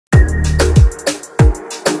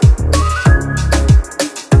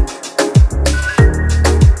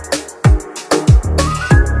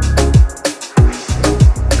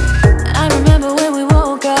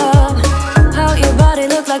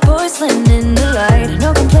the light.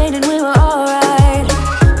 No complaining, we were alright.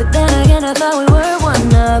 But then again, I thought we were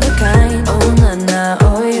one of a kind. Oh na na,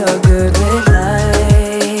 oh you're good with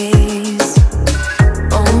lies.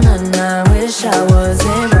 Oh na na, wish I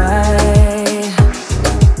wasn't right.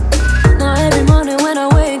 Now every morning when I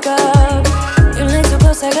wake up, you're laying so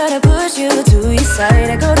close, I gotta push you to your side.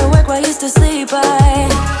 I go to work while you still sleep, I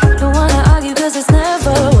don't wanna argue cause it's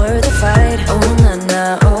never worth a fight. Oh na na,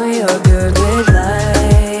 oh you're good with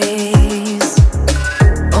lies.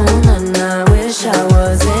 Oh na na, wish I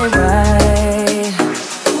wasn't right.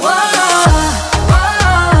 Whoa, whoa,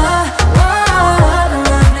 whoa, the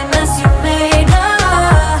lovely mess you made.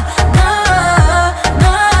 Nah, nah,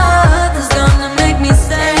 nothing's gonna make me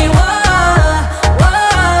stay. Whoa, whoa,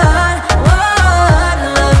 whoa, the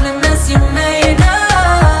lovely mess you made.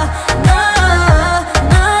 Nah, nah,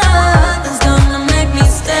 nothing's gonna make me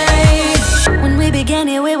stay. When we began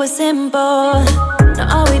here, it was simple. Now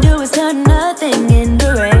all we do is turn nothing into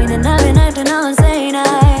rain. And I've been acting all insane. I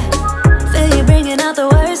feel you bringing out the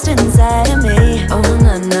worst inside of me. Oh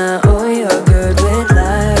na na, oh you're good with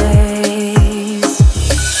lies.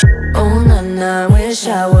 Oh na na, wish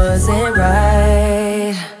I wasn't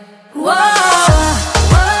right. Whoa,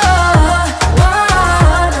 whoa,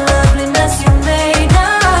 whoa, the lovely mess you made.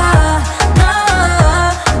 Nah,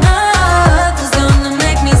 nah, nothing's gonna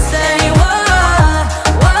make me stay. Whoa,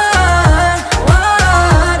 whoa,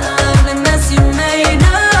 whoa, the lovely mess you made.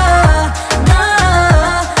 Nah,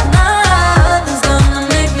 nah, nothing's gonna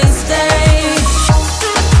make me stay.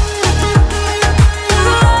 The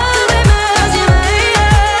lovely mess you made.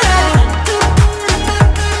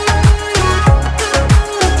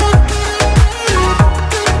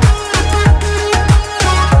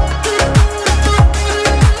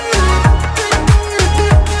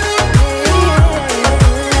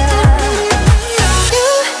 You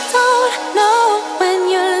don't know when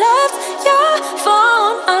you left your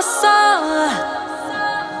phone.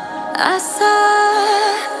 I saw.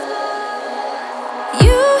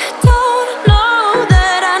 You don't know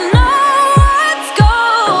that I know what's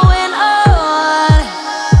going on,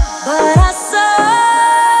 but I saw.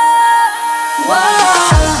 Whoa,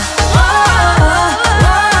 whoa,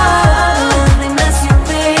 whoa, the lovely mess you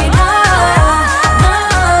made. Nah, nah,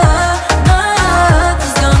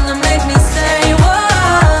 nothing's gonna make me stay. Whoa,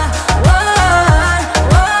 whoa,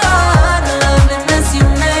 whoa, the lovely mess you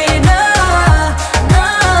made. Nah,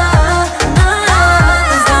 nah,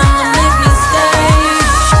 nothing's gonna make me stay.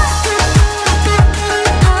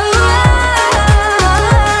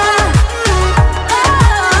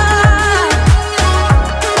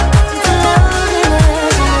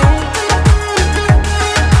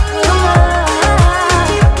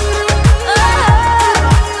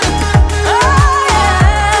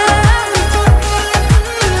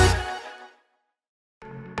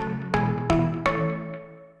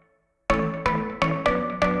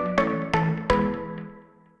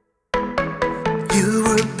 You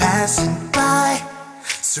were passing by,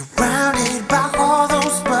 surrounded by all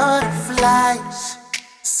those butterflies.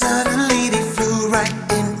 Suddenly they flew right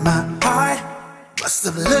in my heart. Must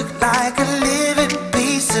have looked like a living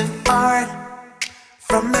piece of art.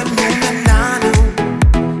 From that moment I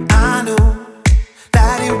knew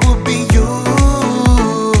that it would be you.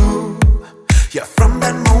 Yeah, from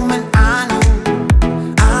that moment I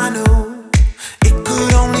knew it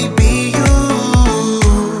could only be you.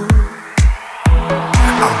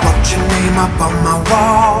 I wrote your name up on my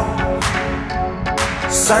wall,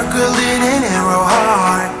 circled in an arrow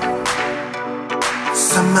heart.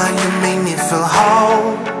 Somehow you made me feel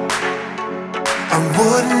whole. I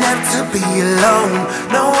wouldn't have to be alone.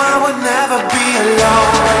 No, I would never be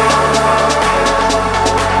alone.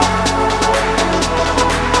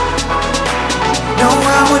 No,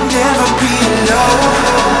 I would never be alone.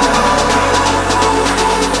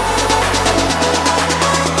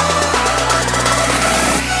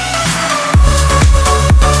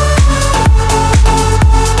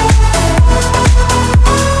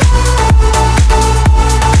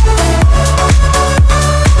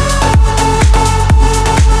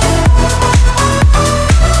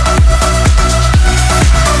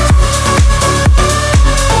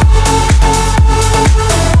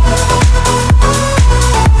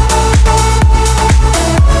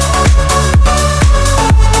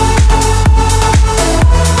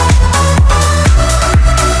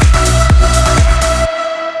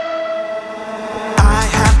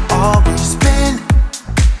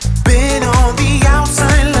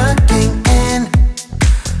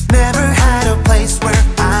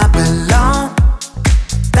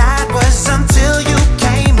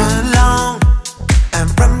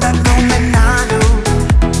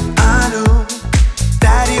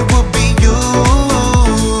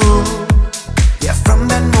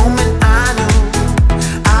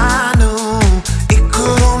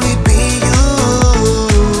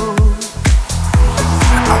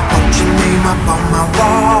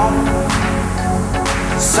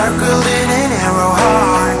 circled in an arrow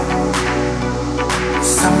heart.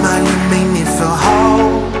 Somehow you made me feel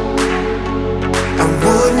whole. I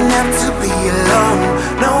wouldn't have to be alone.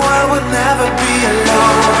 No, I would never be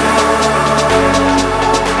alone.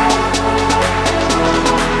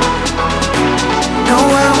 No,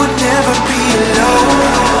 I would never be alone.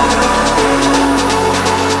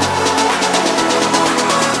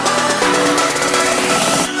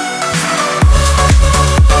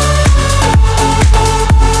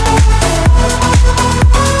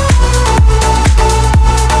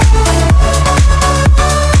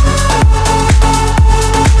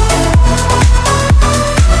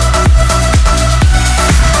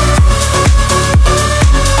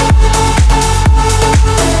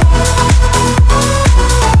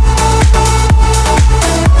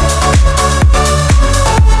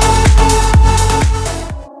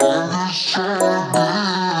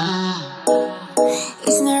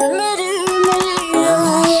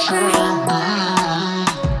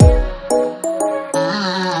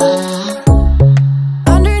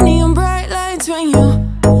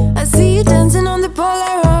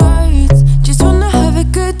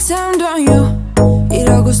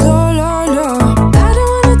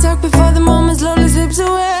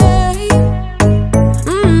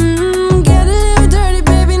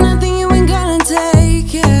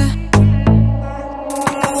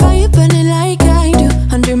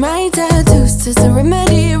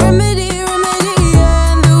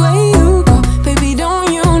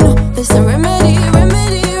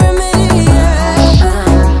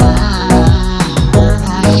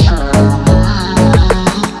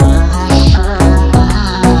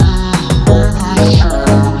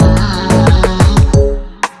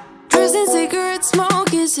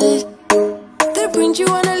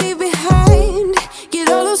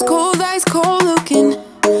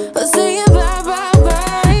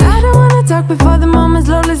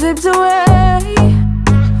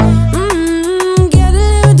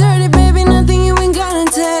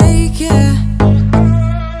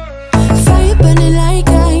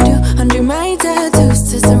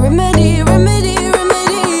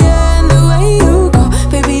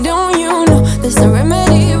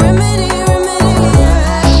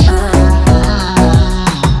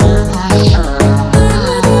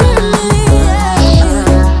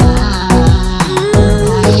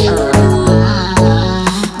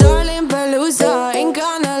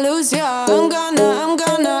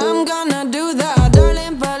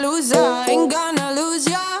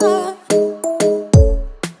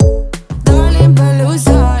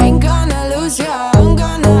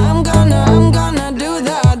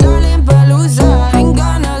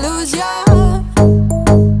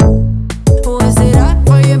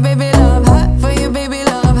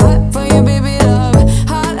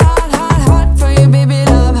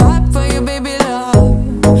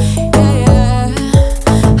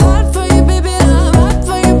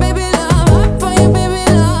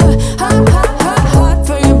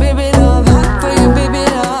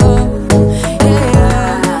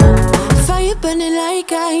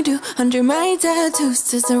 Under my tattoos,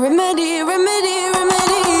 just a remedy, remedy,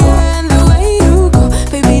 remedy. Yeah, and the way you go,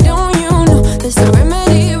 baby, don't you know? There's a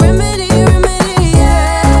remedy, remedy, remedy. Yeah,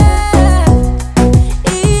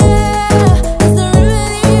 yeah, there's a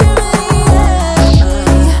remedy, remedy. Yeah.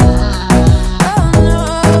 Oh no,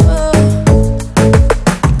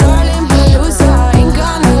 darling Palooza, ain't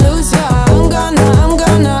gonna lose ya. I'm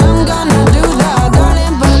gonna do that.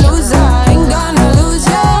 Darling Palooza, ain't gonna lose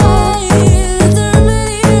ya. It's a remedy, remedy.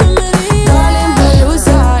 Darling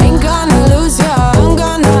Palooza, ain't gonna lose ya. I'm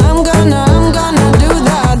gonna do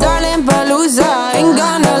that. Darling Palooza, ain't gonna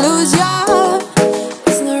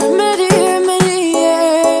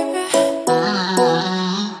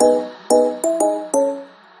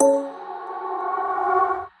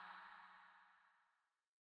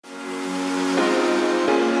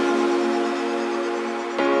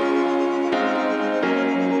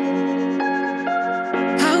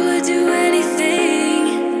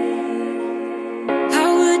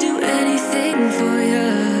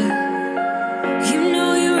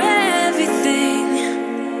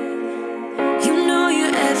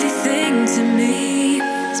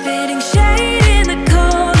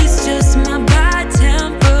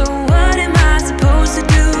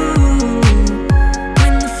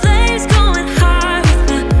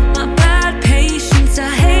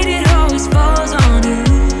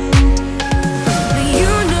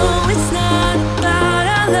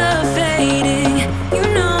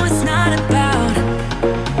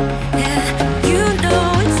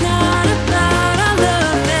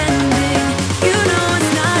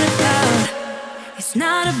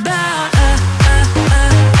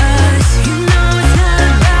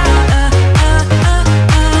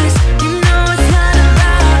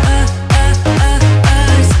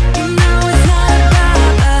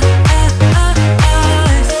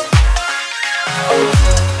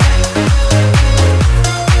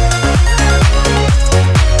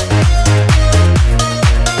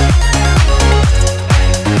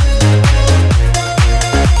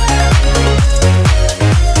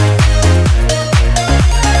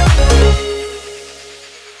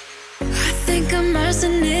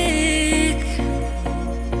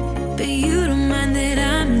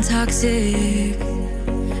toxic.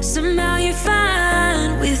 Somehow you're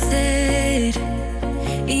fine with it,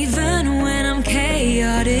 even when I'm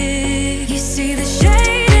chaotic. You see the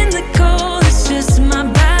shade in the cold, it's just my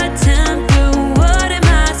bad temper. What am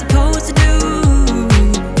I supposed to do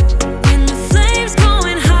when the flames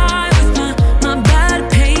going high with my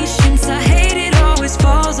bad patience? I hate it always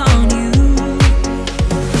falls on you.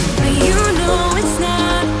 But you know it's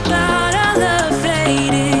not about our love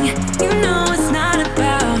fading. You know it's not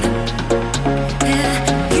about, yeah.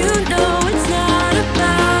 You know it's not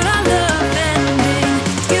about our love ending.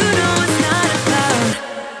 You know it's not about,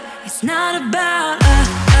 it's not about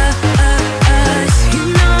us. You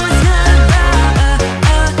know it's not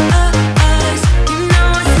about us. You know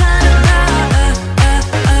it's not about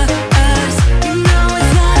us. You know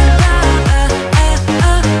it's not about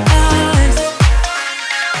us.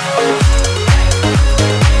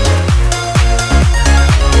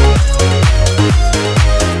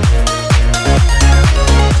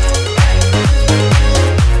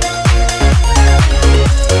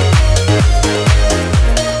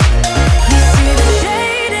 You see the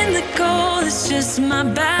shade in the cold, it's just my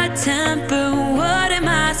bad temper. What am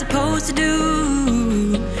I supposed to do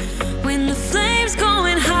when the flames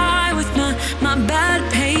going high with my bad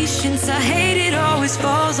patience? I hate it always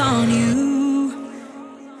falls on you.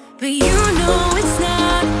 But you know it's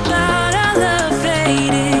not about our love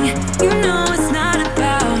fading. You know it's not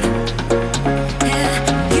about, yeah.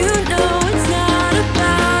 You know it's not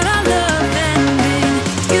about our love ending.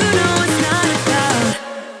 You know it's not about,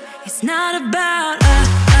 it's not about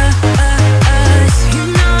us. You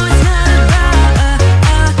know it's not about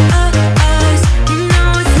us. You know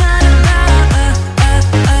it's not about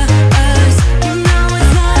us. You know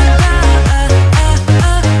it's not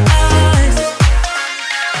about us.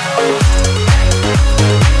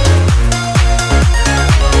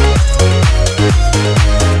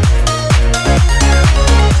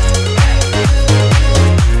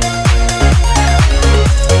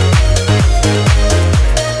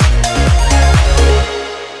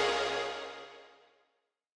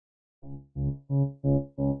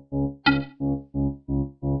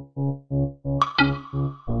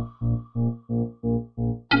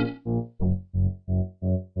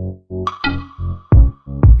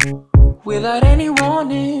 Without any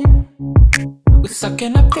warning, we're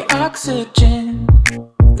sucking up the oxygen.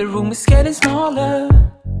 The room is getting smaller.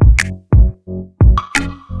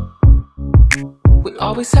 We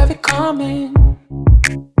always have it coming,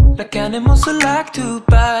 like animals who like to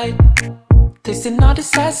bite, tasting our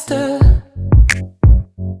disaster.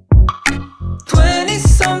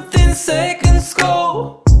 20-something seconds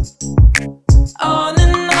go on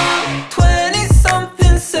and on.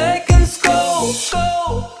 20-something seconds go.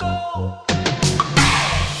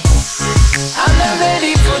 I'm not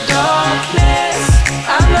ready for darkness.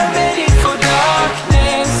 I'm not ready for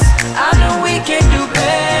darkness. I know we can do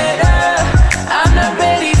better. I'm not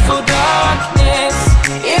ready for darkness.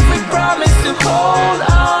 If we promise to hold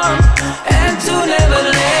on and to never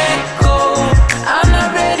let go, I'm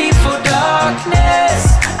not ready for darkness.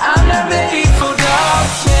 I'm not ready for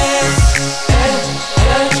darkness. Hey,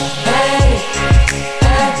 hey, hey.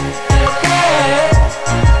 Hey, hey, hey.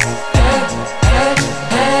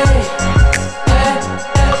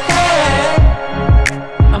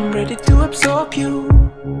 I'm ready to absorb you,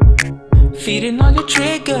 feeding on your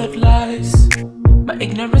triggered lies. My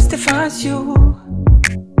ignorance defines you.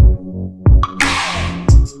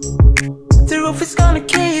 The roof is gonna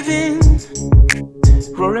cave in,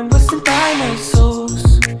 roaring with some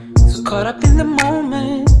dinosaurs, so caught up in the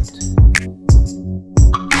moment.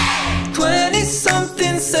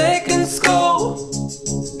 20-something seconds go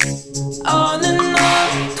on and on.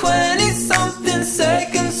 20-something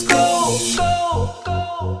seconds go.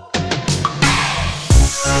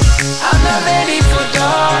 I'm not ready for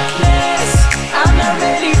darkness. I'm not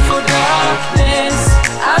ready for darkness.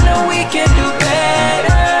 I know we can do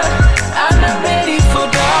better. I'm not ready for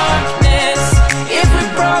darkness. If we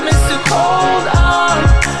promise to hold on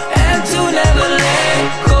and to never let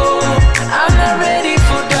go,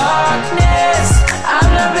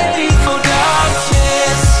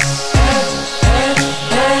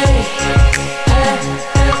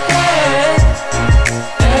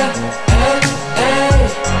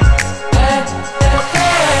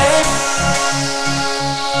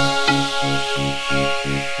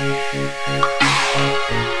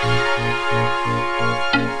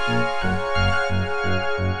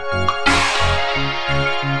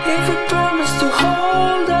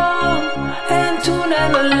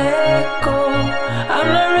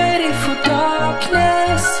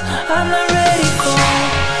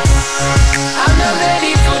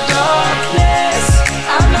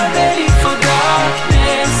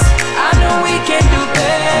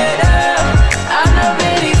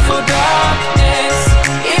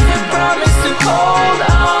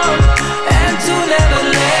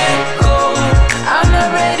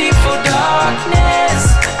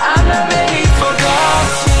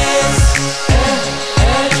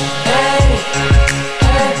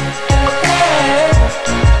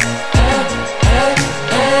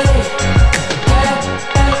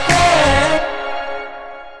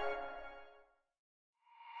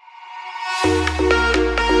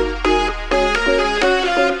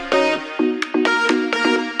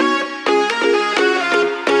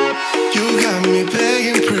 got me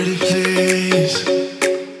begging, pretty please.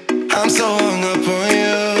 I'm so hung up on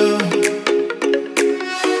you.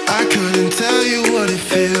 I couldn't tell you what it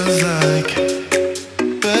feels like,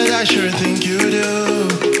 but I sure think you do.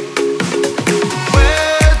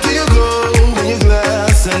 Where do you go when your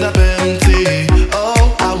glass ends up empty?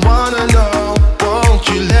 Oh, I wanna know, won't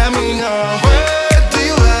you let me know? Where do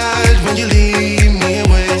you hide when you leave me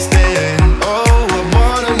wasted? Oh, I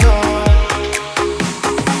wanna know.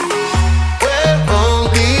 We're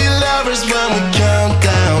only lovers when we count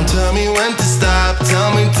down. Tell me when to stop,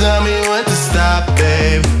 tell me when to stop,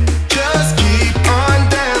 babe. Just keep on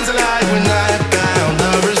dancing like we're night bound.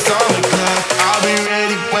 Lovers on the clock, I'll be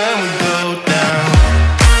ready when we go down.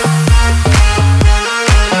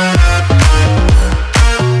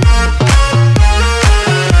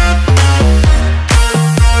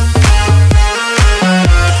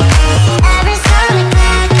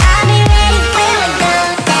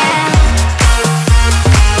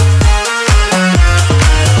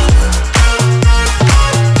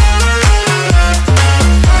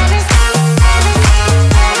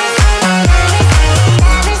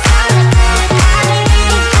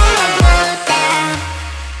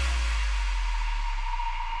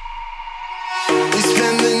 We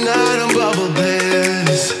spend the night on bubble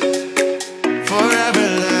bliss, forever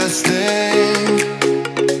lasting.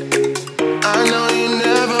 I know you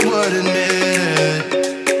never would admit it,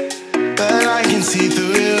 but I can see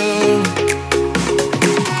through you.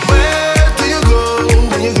 Where do you go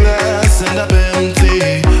when your glass ends up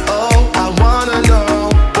empty? Oh, I wanna know,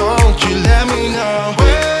 won't you let me know?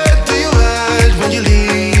 Where do you hide when you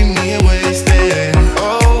leave me wasted?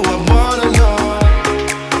 Oh, I wanna know.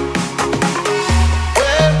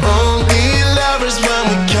 We're only lovers when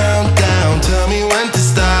we count down. Tell me when to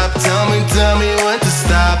stop, tell me when to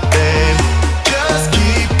stop, babe. Just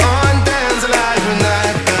keep on dancing like we're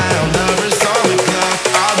night bound. Lovers on the clock,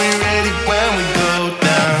 I'll be ready when we go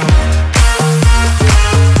down.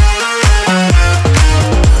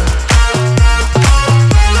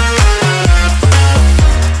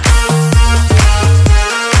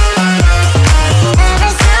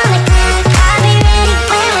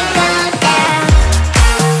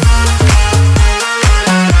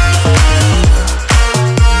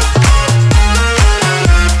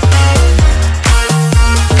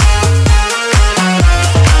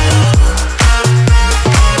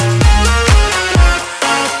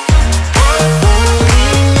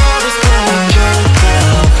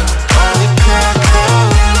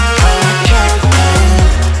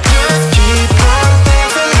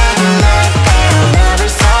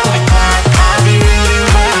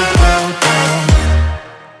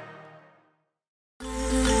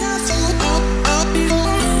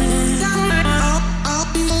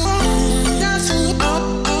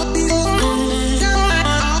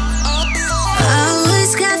 I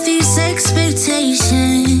always got these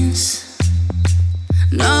expectations.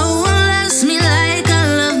 No one loves me like I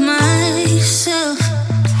love myself.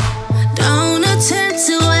 Don't attempt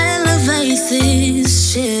to elevate this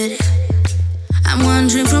shit. I'm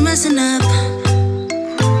wandering from messing up.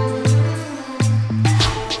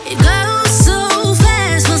 It goes so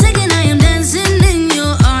fast. 1 second I am dancing in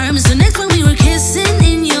your arms. The next one we were kissing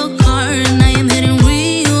in your car, and I am hitting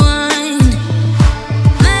rewind.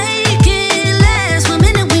 Make it last. 1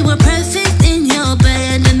 minute we were perfect in your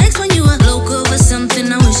bed. The next one you were loco with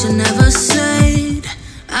something I wish I never said.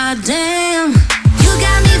 Ah damn, you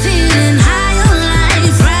got me feeling high on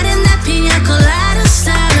life, riding that pina colada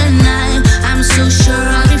starry night. I'm so sure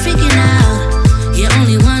I'll be freaking out. You're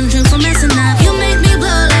only one drink from messing up. You make me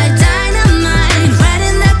blow like dynamite,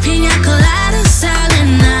 riding that pina colada starry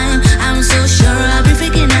night. I'm so sure I'll be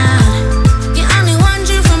freaking out. You're only one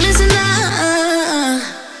drink from messing up.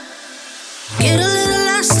 Get a little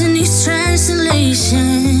lost in these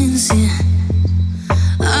translations, yeah.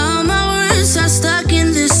 All my words are stuck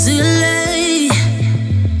in this delay.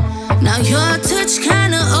 Now your touch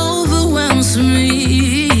kinda overwhelms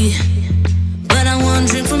me, but I'm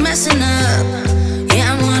wondering for messing up.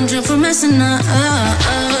 Yeah, I'm wondering for messing up.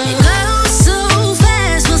 It goes so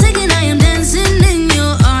fast. 1 second I am dancing in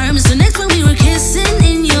your arms. The next one we were kissing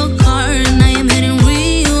in your car, and I am hitting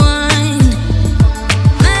rewind.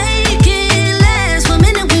 Make it last. 1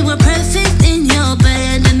 minute we were perfect in your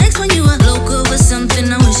bed. The next one you were loco with something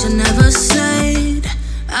I wish I never said.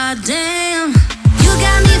 Ah damn, you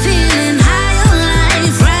got me feeling high on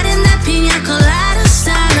life, riding that pina colada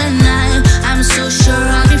starry night. I'm so sure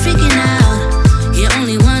I'll be freaking out. You're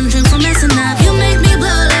only one drink from messing up. You make me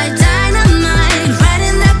blow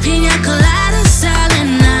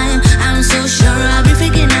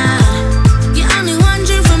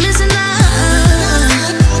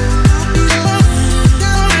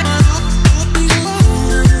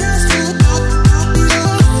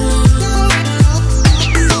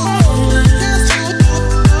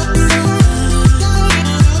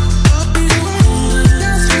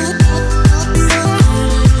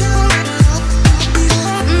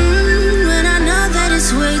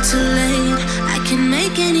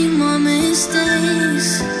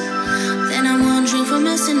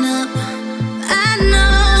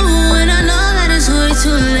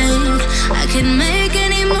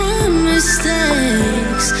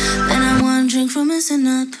messing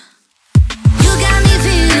up. You got me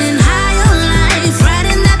feeling high on life,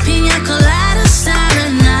 riding that pina colada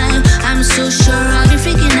silent night. I'm so sure I'll be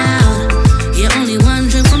freaking out. You're only one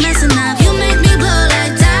drink from messing up. You make me blow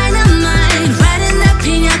like dynamite, riding that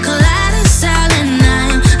pina colada silent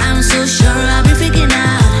night. I'm so sure I'll be freaking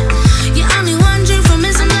out. You're only one drink from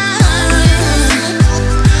messing up.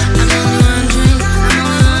 I'm only one drink,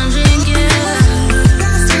 yeah.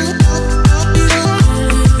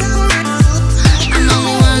 I'm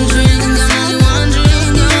only one drink, I'm only one drink,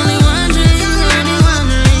 only one drink, only one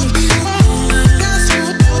drink.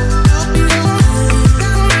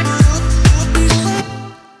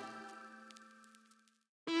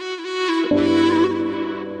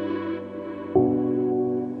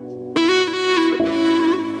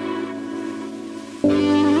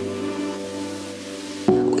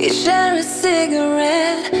 We share a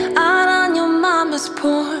cigarette out on your mama's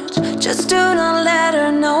porch. Just do not let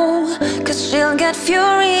her know, 'cause she'll get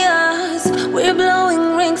furious. We're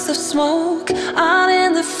blowing rings of smoke out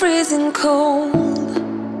in the freezing cold.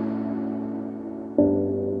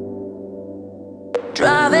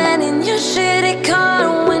 Driving in your shitty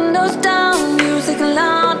car, windows down, music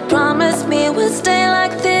loud. Promise me we'll stay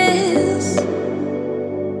like this.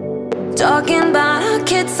 Talking about our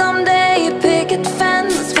kids someday, picket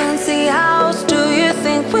fence, fancy house. Do you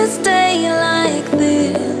think we'll stay like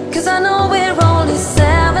this? 'Cause I know we're only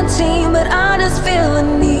 17, but I just feel the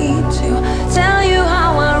need to tell you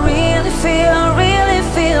how I really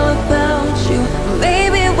feel about you.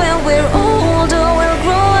 Maybe when we're older we'll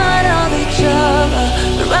grow out of each other,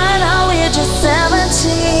 but right now we're just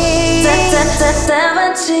 17.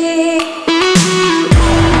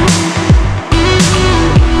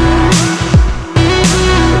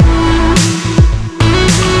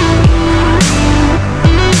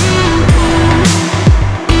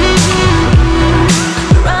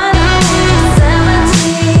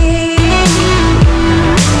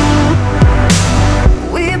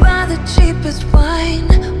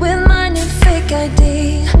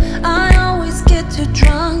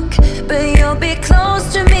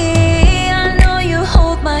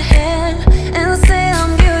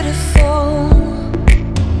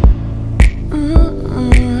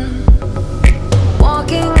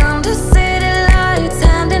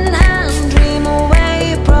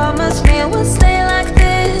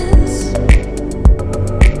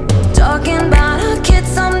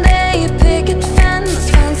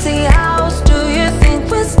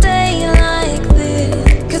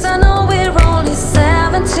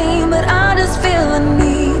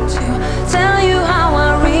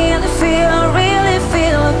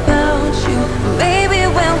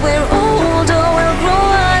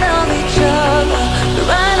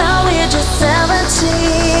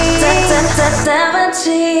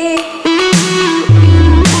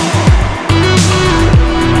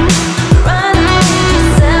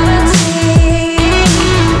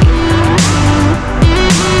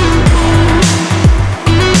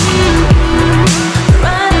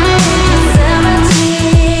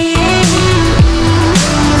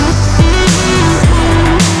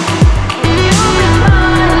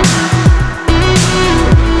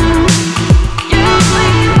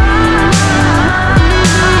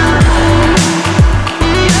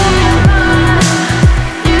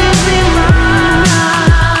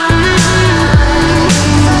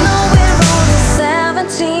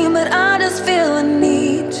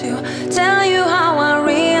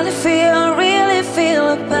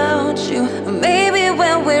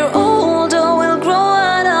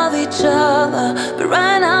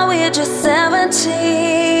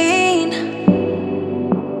 17.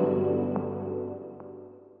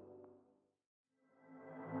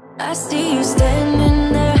 I see you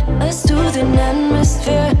standing there, a soothing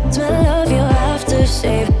atmosphere. Smell of your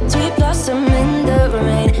aftershave, sweet blossom in the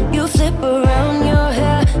rain. You flip around your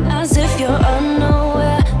hair as if you're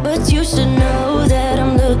unaware, but you should know that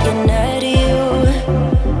I'm looking at you.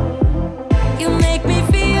 You make me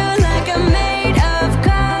feel like I'm made of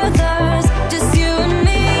colors. Just you and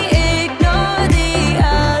me, ignore the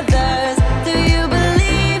others. Do you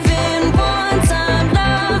believe in one-time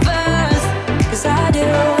lovers? 'Cause I do.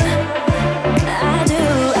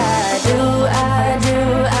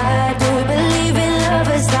 I do believe in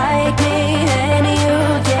lovers like me. Hey.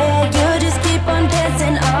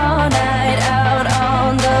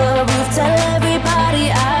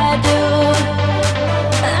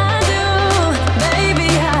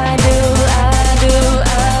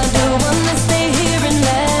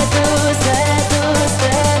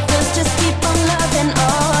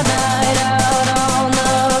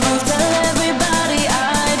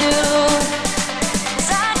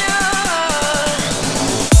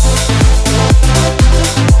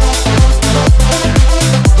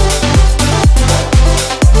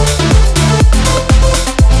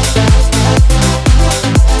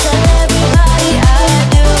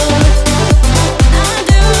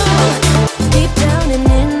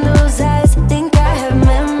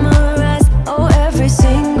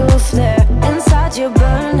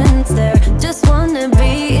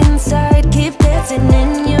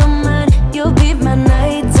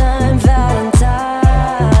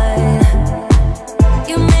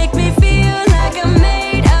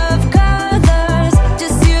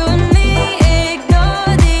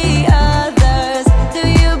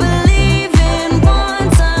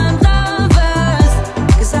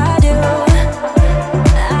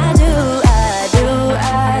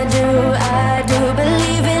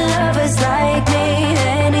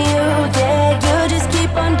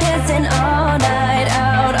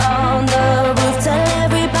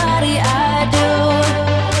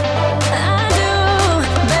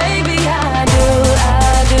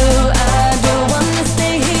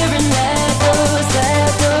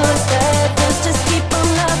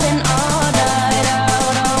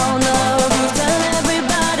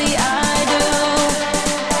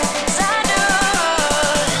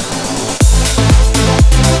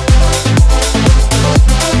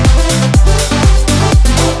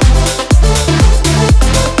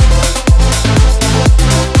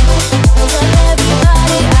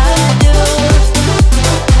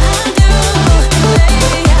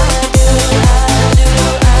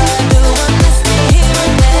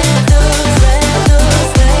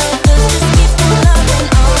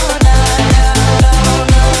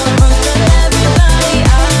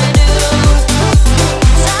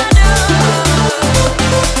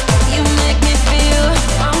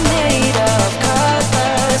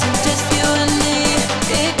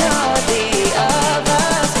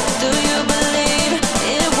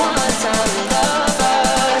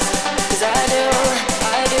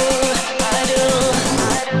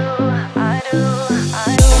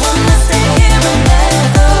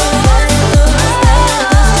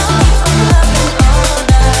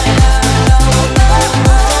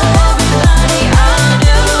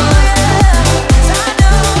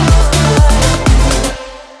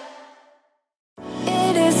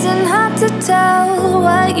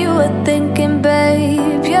 were thinking,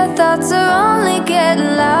 babe? Your thoughts are only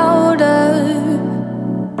getting louder.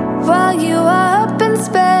 While you are up in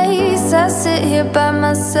space, I sit here by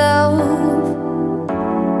myself.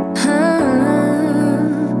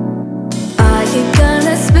 Are you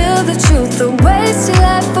gonna spill the truth or waste your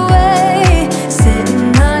life away?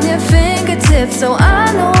 Sitting on your fingertips so I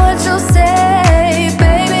know what you'll say.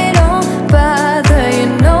 Baby, don't bother, you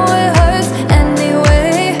know it hurts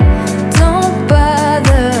anyway. Don't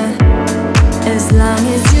bother, as long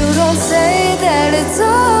as you don't say that it's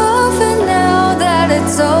over now, that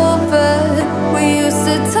it's over. We used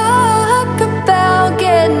to talk about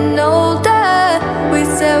getting older. We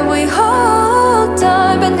said we hold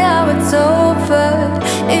on, but now it's over.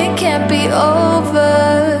 It can't be over,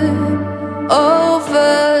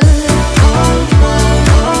 over.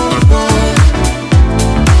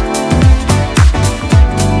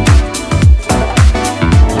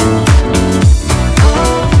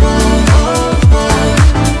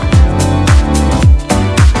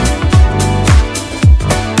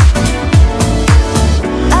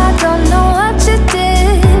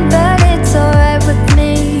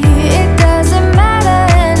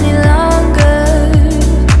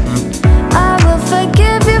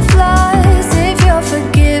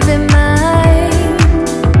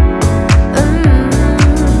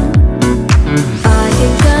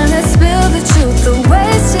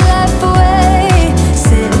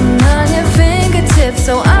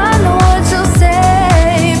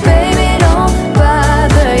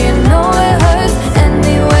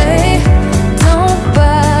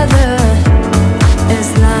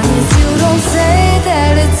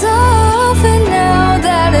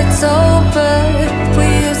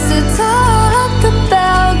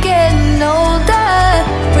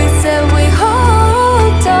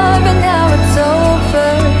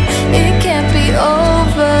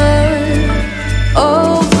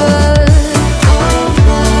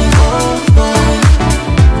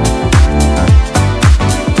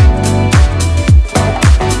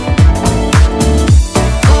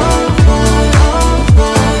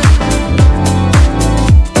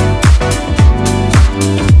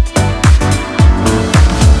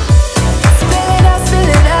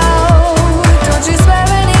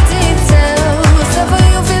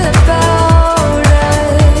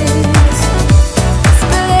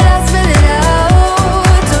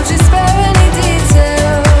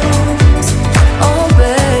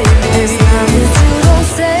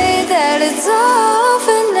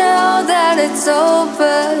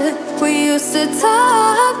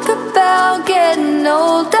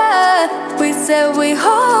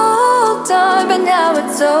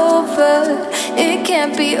 It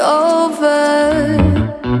can't be over,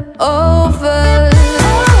 over.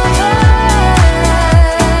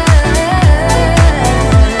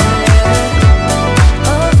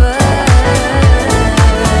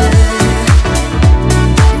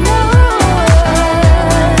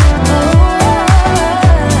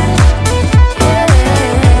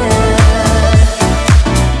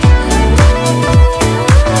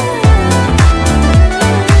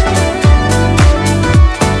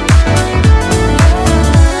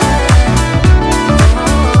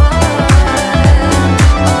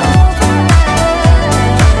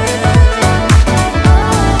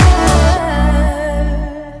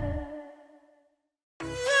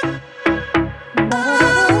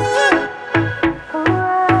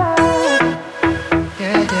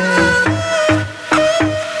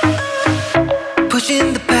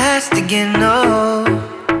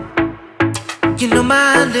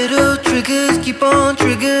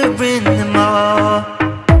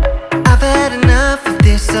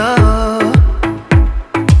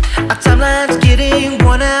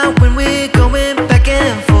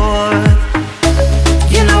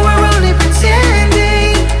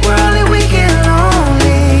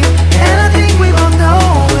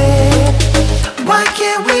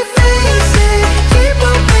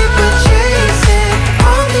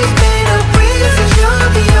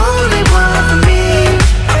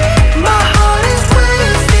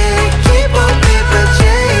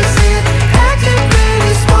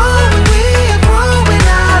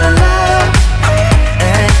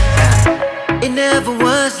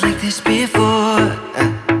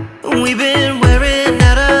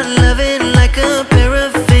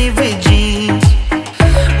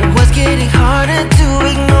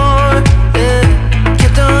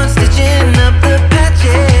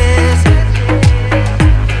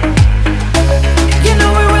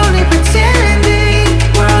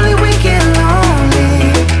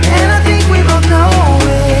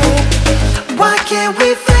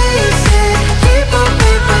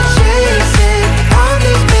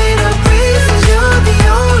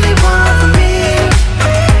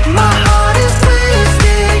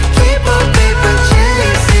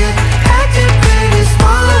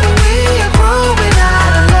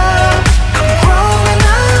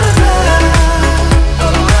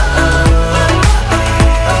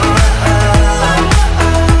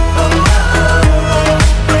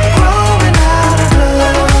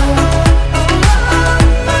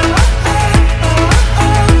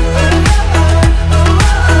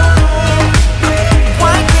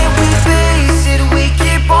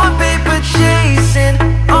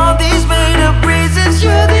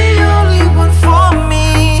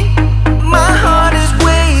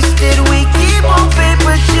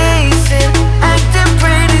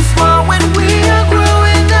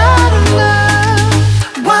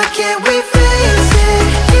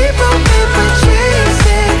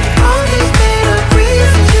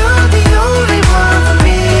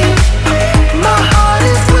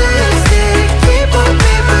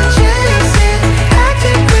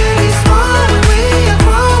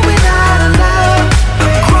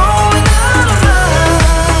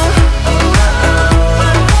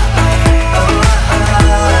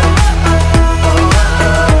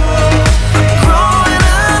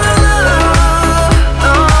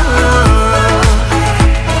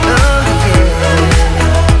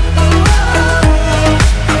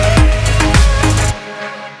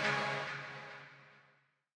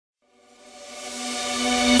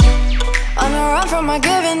 run from my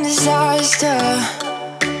given disaster.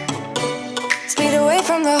 Speed away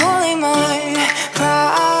from the holy mind,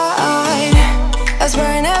 pride. I swear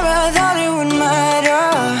I never thought it would matter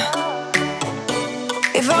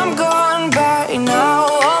if I'm gone by now.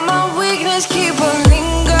 All my weakness keep on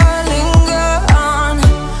linger on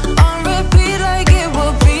repeat like it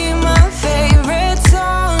will be my favorite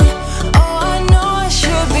song. Oh, I know I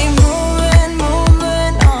should be moving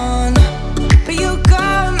on, but you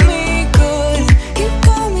got me good, you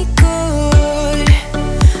got me good.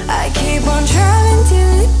 I keep on driving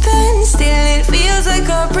till it bends, still it feels like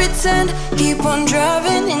I pretend. Keep on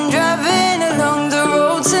driving and driving along the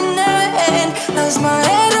road to end. Lost my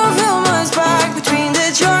head over my back between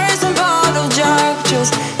the jars and bottle jack.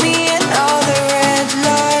 Just me and all the red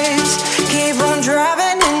lights. Keep on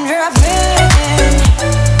driving and driving.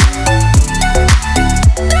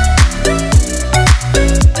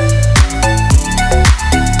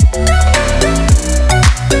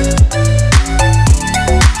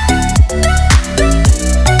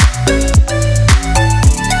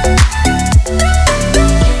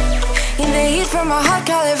 In the heat from my hot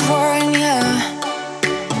California,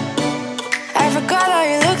 I forgot how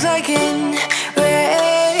you look like in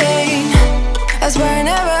rain. I swear I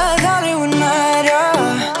never thought it would matter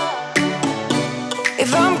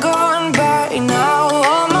if I'm gone by now.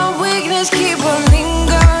 All my weakness keep on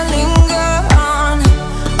linger on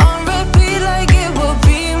repeat like it will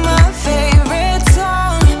be my favorite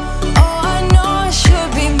song. Oh, I know I should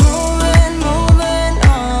be moving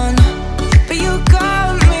on, but you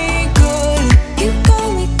got me good, you got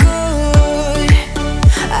me good.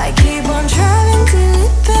 I keep on driving till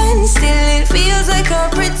it bends, still it feels like I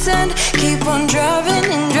pretend. Keep on driving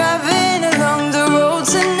and driving along the road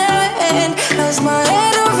to end. Lost my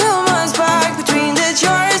head over my back between the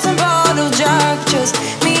jars and bottle jack. Just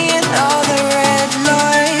me and all the red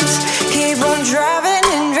lights. Keep on driving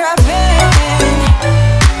and driving.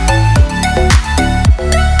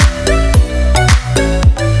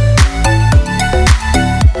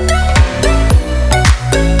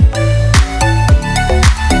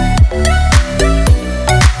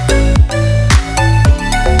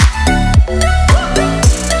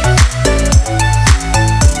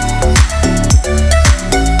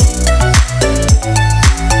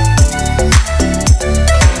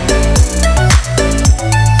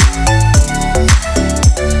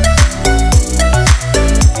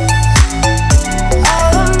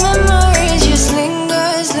 All the memories just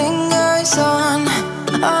lingers on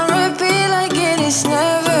repeat like it is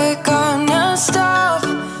never gonna stop.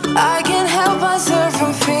 I can't help myself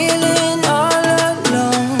from feeling all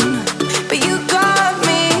alone, but you got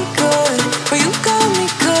me good, but you got me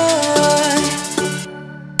good.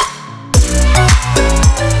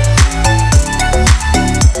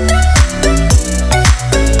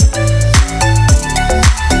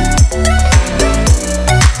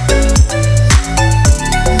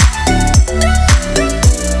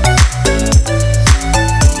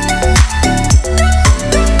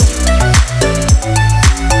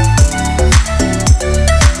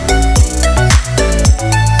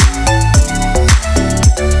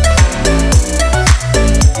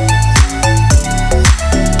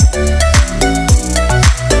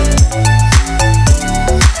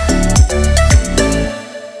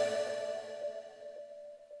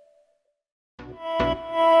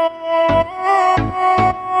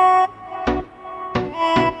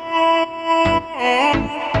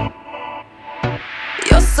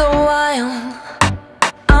 You're so wild,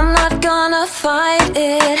 I'm not gonna fight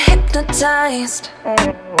it. Hypnotized,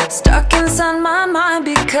 stuck inside my mind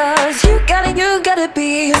because you gotta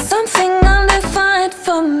be something undefined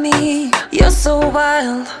for me. You're so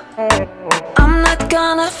wild, I'm not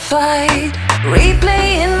gonna fight.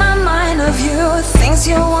 Replay in my mind of you, things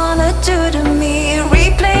you wanna do to me.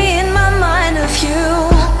 Replay in my mind of you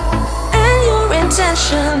and your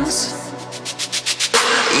intentions.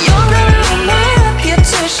 You're gonna ruin my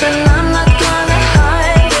reputation, I'm not gonna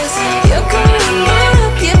hide this. You're gonna ruin my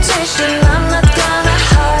reputation, I'm not gonna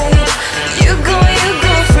hide. You go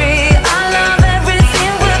free, I love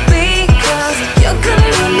everything with because you're gonna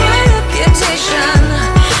ruin my reputation,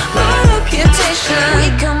 my reputation. We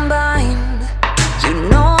combined, you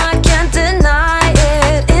know I can't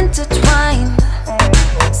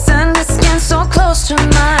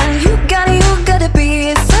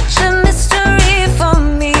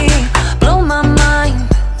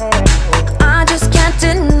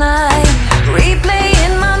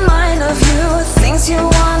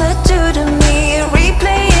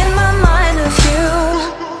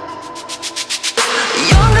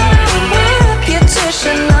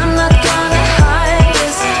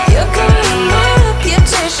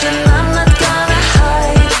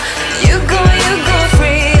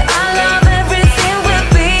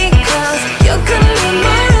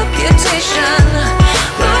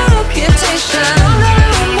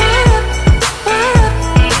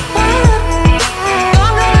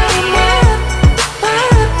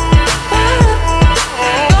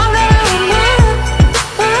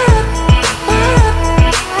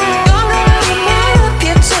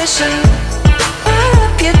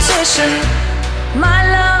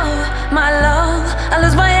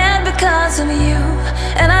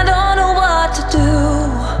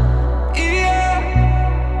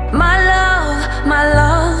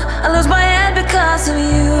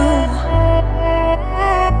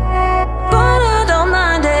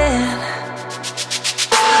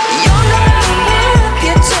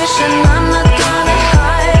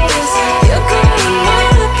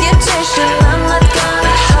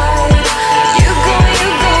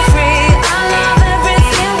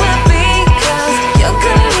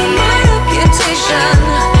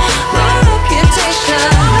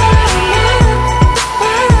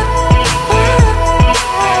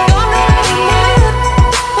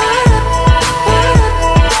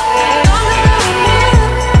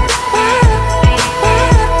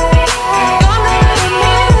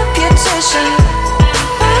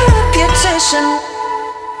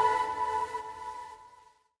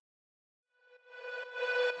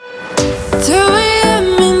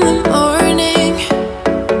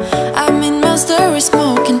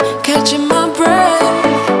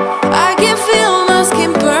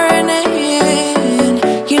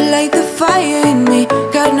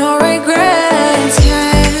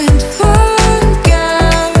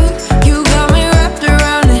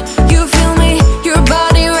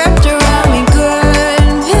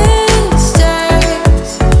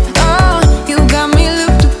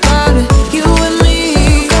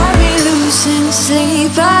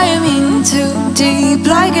deep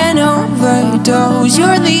like an overdose.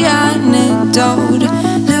 You're the antidote.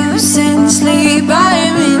 Losing sleep, I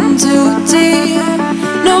am in too deep.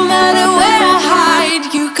 No matter where I hide,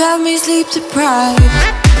 you got me sleep deprived.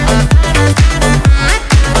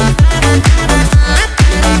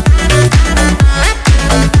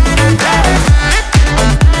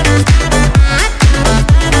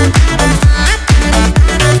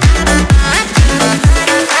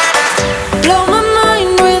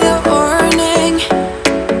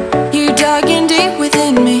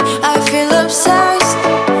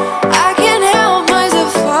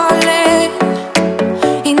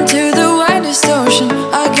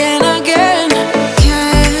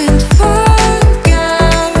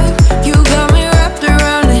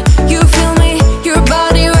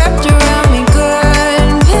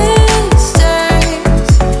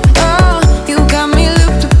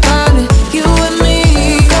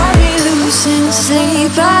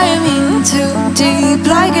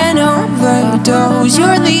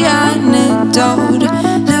 You're the antidote.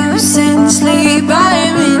 Losing sleep, I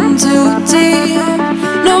am in too deep.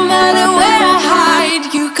 No matter where I hide,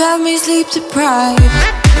 you got me sleep deprived.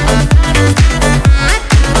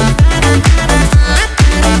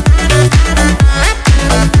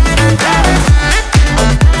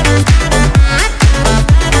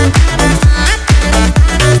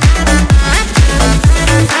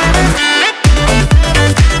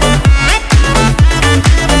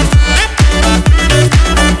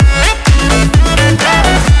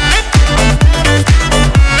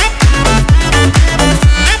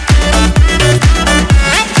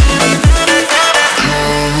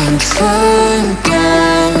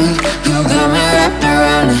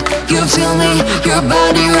 Your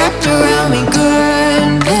body wrapped around me,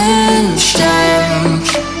 goodness strange.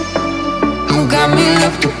 You got me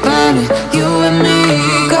looked upon it, you and me.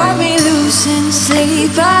 Got me losing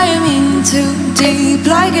sleep, I am in too deep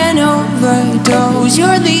like an overdose.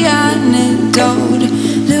 You're the antidote.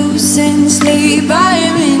 Losing sleep, I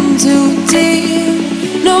am in too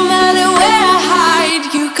deep. No matter where I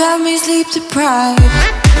hide, you got me sleep deprived.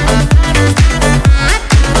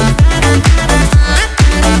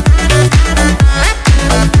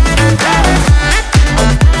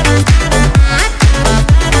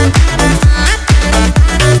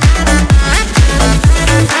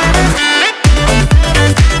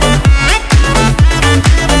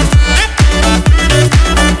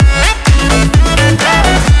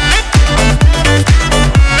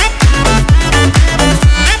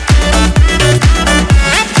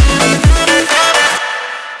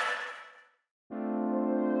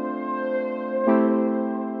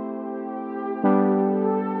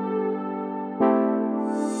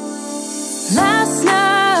 Last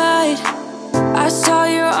night, I saw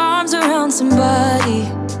your arms around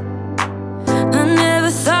somebody. I never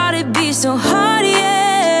thought it'd be so hard,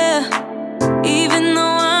 yeah. Even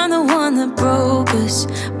though I'm the one that broke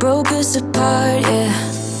us apart, yeah.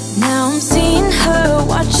 Now I'm seeing her,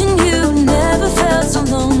 watching you. Never felt so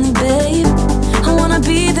lonely, babe. I wanna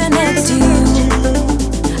be there next to you.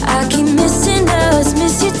 I keep missing us,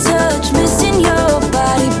 miss your touch, missing your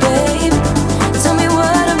body, babe. Tell me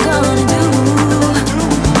what I'm gonna do.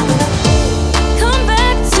 Come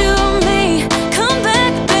back to me, come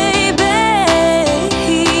back, baby.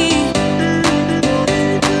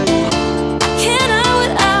 Can't hide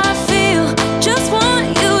what I feel, just want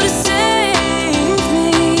you to save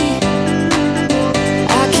me.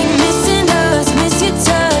 I keep missing us, miss your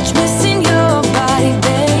touch, missing your body,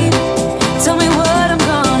 babe. Tell me what I'm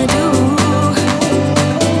gonna do.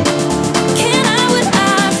 Can't hide what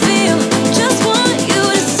I feel, just want you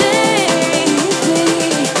to save me.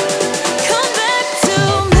 Come back to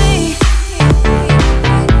me.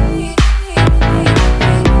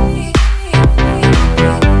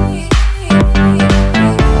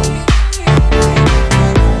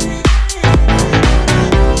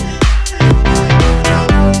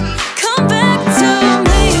 Come back to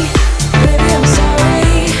me. Baby, I'm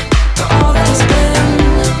sorry for all that it's been.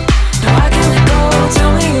 No, I can't let go.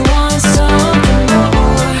 Tell me you want something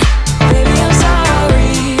more. Baby, I'm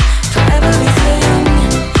sorry for everything.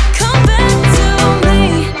 Come back to me.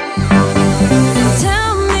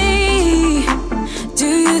 Tell me, do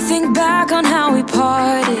you think back on how we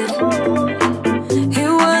parted?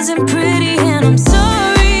 It wasn't pretty and I'm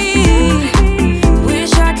sorry.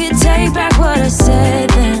 Wish I could take back what I said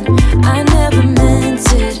then. I never meant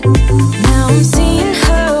it. Now I'm seeing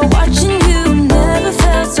her, watching you. Never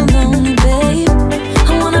felt so lonely, babe.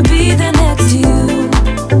 I wanna be there next to you.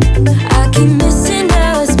 I keep missing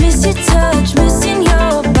us, miss your touch, missing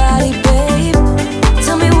your body, babe.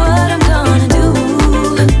 Tell me what I'm gonna do.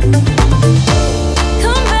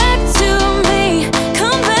 Come back to me.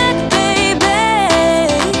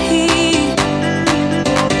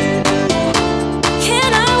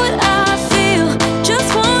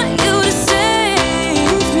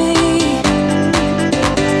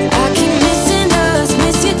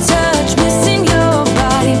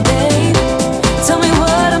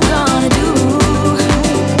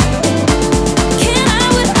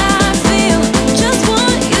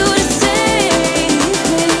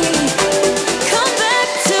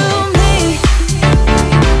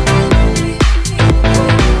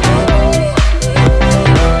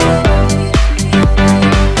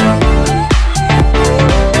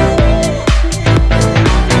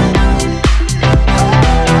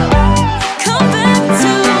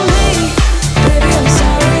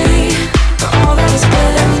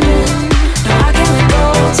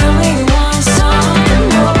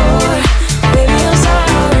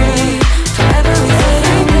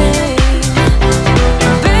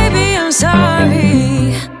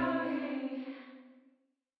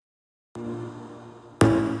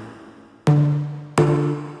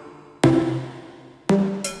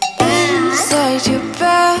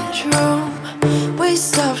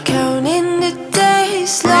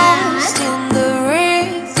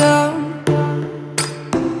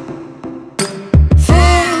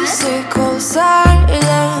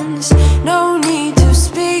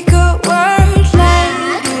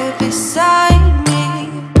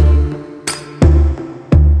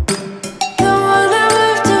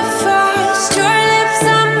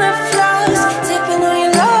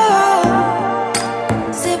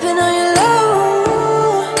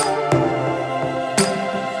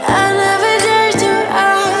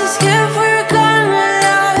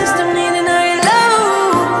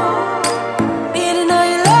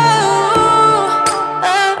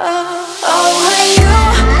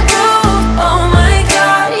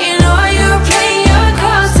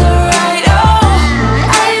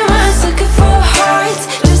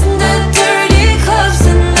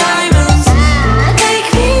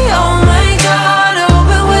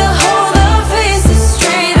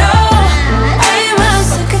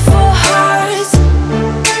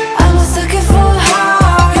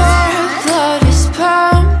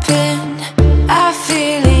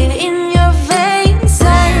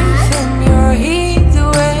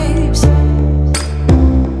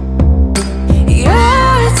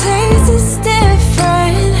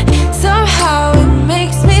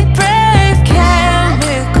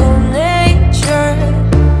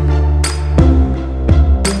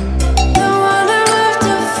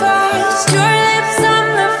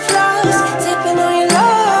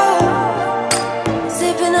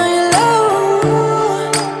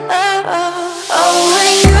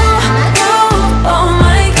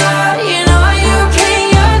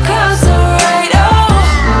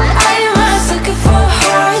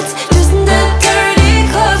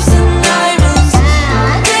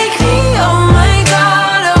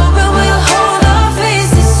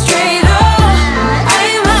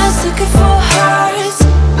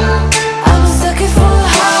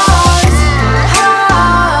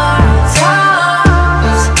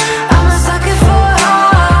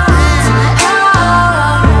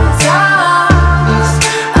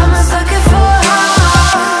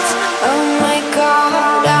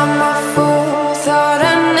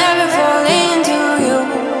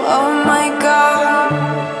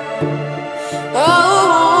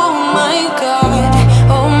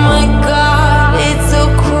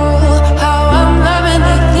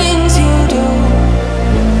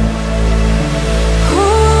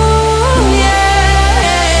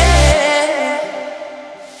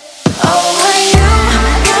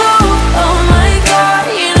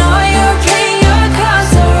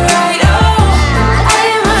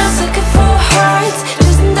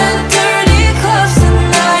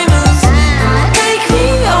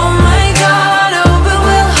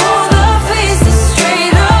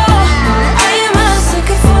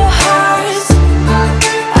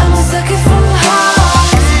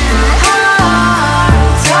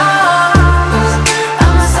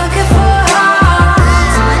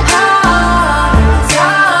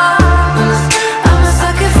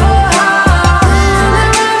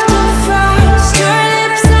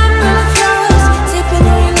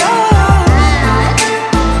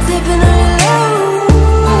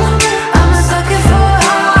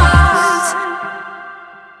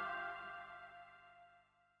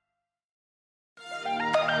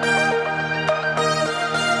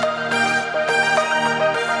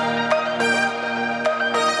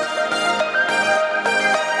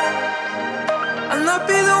 not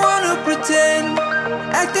be the one who pretend,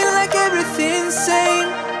 acting like everything's sane.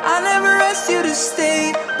 I never asked you to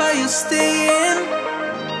stay, but you're staying.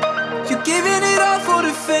 You're giving it all for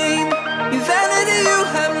the fame. Your vanity, you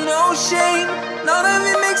have no shame. None of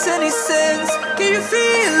it makes any sense. Can you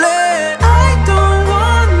feel it? I don't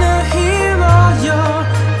wanna hear all your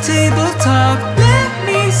table talk. Let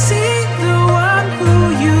me see the one who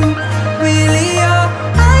you really are.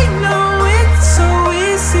 I know it's so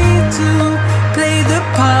easy to play the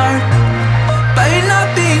part, but you're not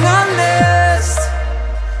being honest.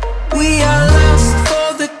 We are lost for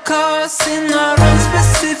the cause in our own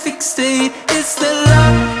specific state. It's the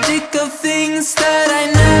logic of things that I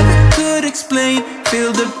never could explain.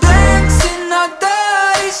 Fill the blanks in our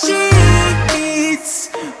dirty sheets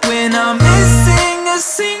when I'm missing a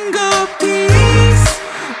single piece.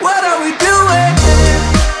 What are we doing?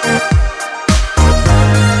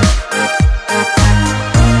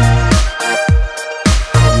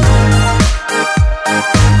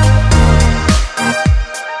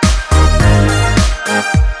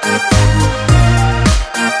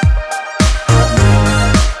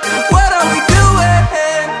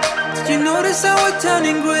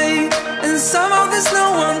 Turning gray, and somehow there's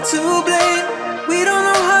no one to blame. We don't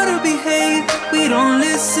know how to behave, we don't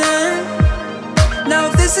listen. Now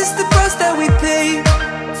this is the price that we pay,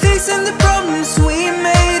 fixing the problems we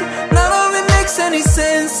made. None of it makes any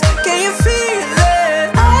sense. Can you feel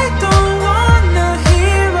it? I don't wanna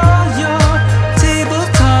hear all your table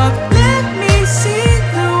talk. Let me see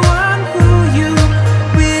the one who you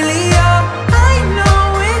really are. I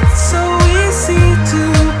know it's so easy to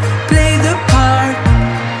play the part,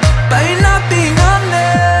 but you're not being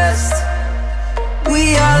honest. We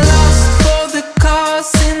are lost for the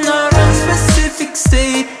cause in our own specific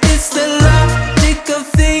state. It's the logic of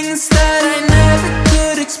things that I never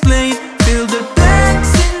could explain. Fill the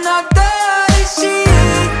blanks in our dirty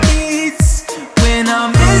sheets when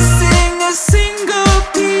I'm missing a single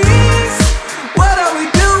piece. What are we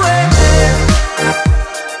doing?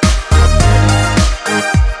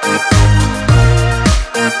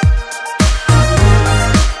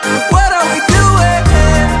 What are we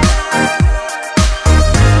doing?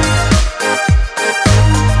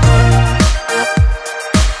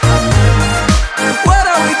 What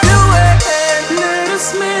are we doing? Let us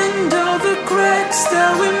mend all the cracks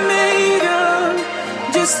that we made up.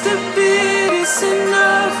 Just a bit is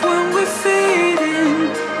enough when we're fading.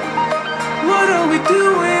 What are we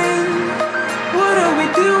doing? What are we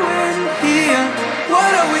doing here?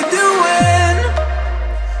 What are we doing?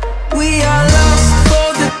 We are lost for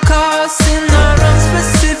the cause in our own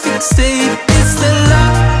specific state. It's the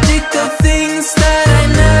logic of things that I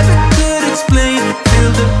never could explain.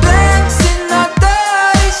 Fill the blanks in our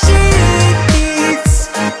dirty sheets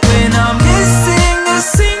when I'm missing a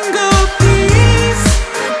single piece.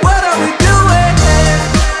 What are we doing?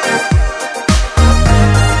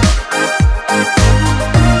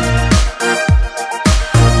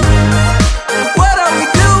 What are we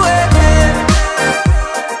doing?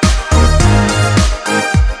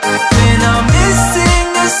 When I'm missing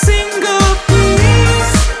a single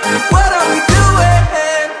piece. What are we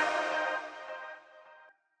doing?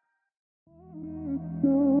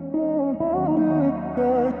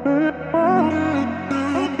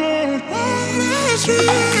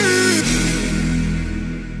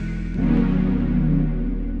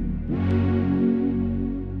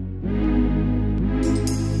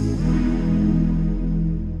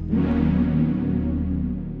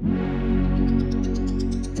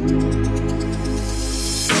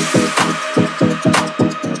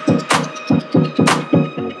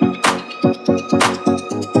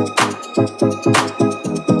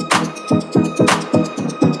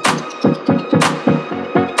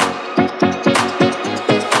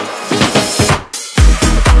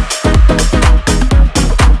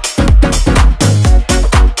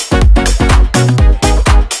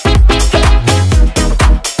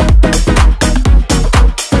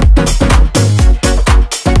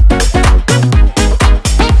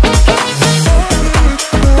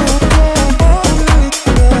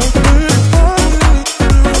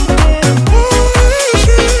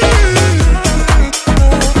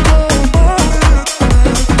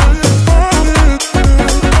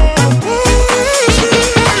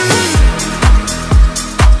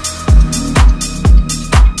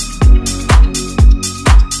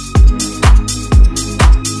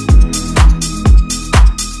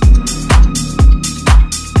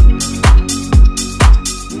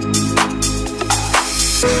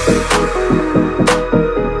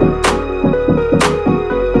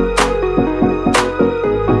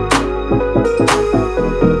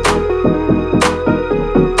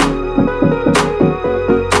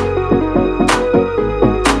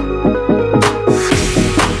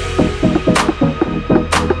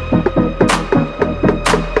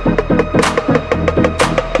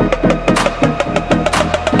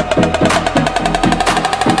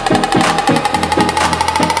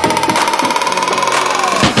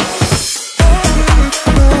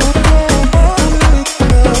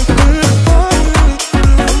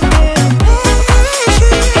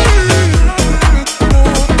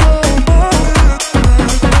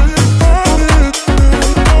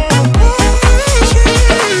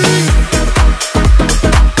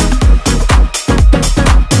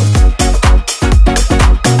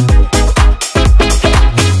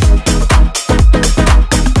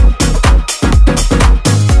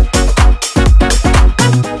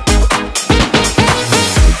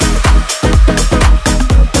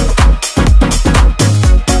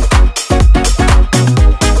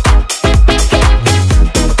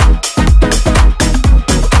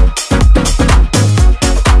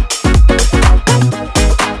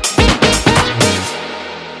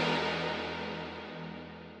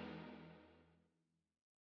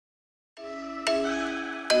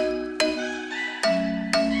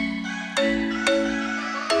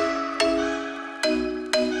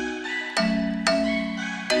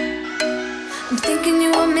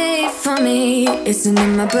 Isn't it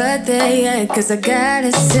my birthday yet? Cause I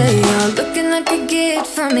gotta say, you're looking like a gift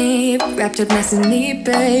for me, wrapped up nice and neat,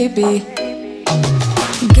 baby.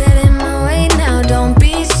 Get in my way now, don't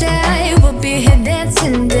be shy. We'll be here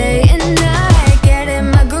dancing day and night. Get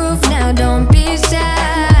in my groove now, don't be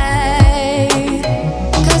shy.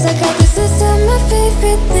 Cause I got this list of my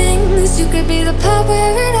favorite things. You could be the part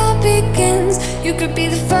where it all begins. You could be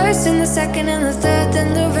the first and the second and the third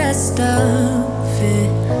and the rest of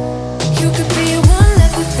it. You could be one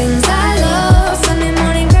of the things I love. Sunday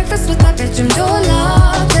morning breakfast with my bedroom door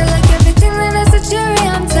locked. I like everything that has a cherry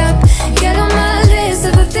on top. Get on my list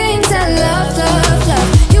of the things I love, love,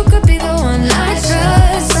 love. You could be the one I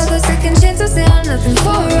trust. All the second chances, they are nothing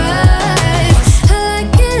for us. I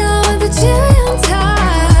like it all with the cherry on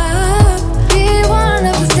top. Be one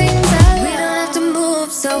of the things I love. We don't have to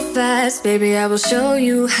move so fast, baby, I will show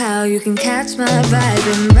you how. You can catch my vibe.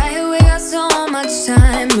 And right away, got so much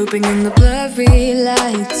time, looping in the blurry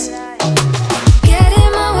lights. Get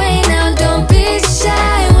in my way now, don't be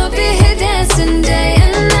shy. We'll be here dancing day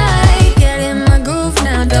and night. Get in my groove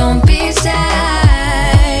now, don't be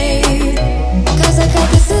shy. Cause I got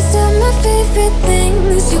this list of my favorite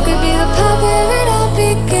things. You could be the part where it all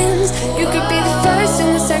begins. You could be the first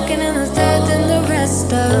and the second and the third and the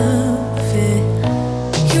rest of it.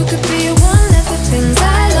 You could be one of the things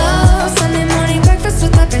I love. Sunday morning breakfast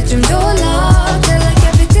with my bedroom door locked. I like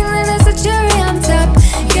everything that has a cherry on top.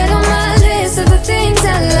 Get on my list of the things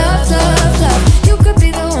I love, love, love. You could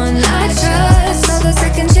be the one I trust. All the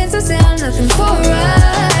second chances, they are nothing for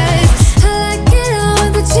us. I like it all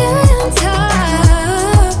with the cherry on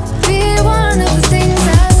top. Be one of the things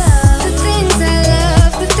I love. The things I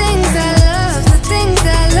love, the things I love, the things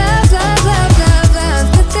I love, love, love, love, love.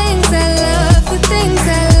 The things I love, the things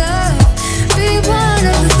I love. Be one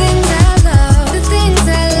of the things I love. The things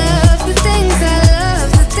I love, the things I love,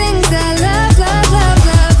 the things I love, love, love,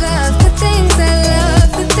 love, love. The things I love,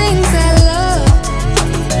 the things I love.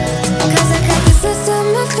 Cause I got this list of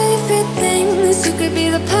my favorite things. You could be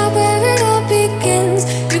the part where it all begins.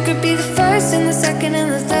 You could be the first and the second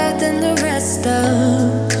and the third and the rest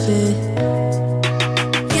of it.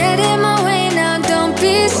 Get in my way now, don't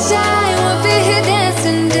be shy. We'll be here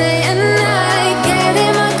dancing day and night. Get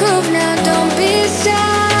in my groove now, don't be shy.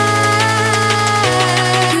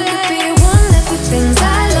 You could be one of the things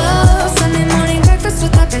I love. Sunday morning breakfast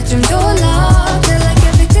with my bedroom door locked. I like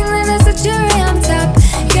everything that has a cherry on top.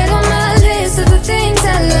 Get on my list of the things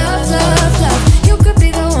I love, love, love. You could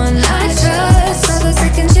be the one I trust. All the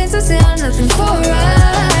second chances, they are nothing for us.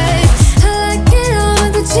 I like it all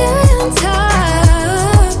with the cherry on top.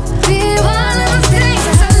 Be one of the things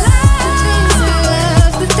I love. The things I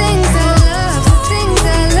love, the things I love, the things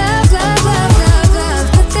I love, love, love, love, love.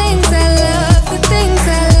 The things I love, the things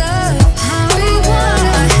I love. Be one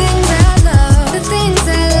of the things I love. The things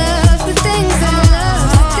I love, the things I love,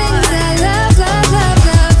 the things I love, love, love,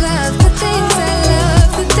 love, love. The things I love,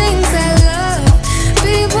 the things I love.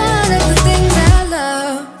 Be one of the things I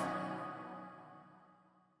love.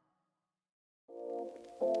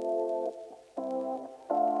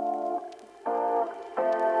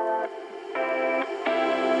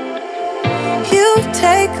 You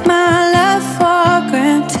take my love for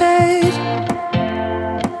granted.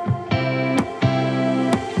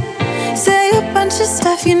 Say a bunch of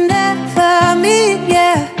stuff you never mean,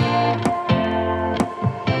 yeah.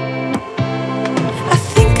 I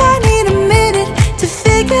think I need a minute to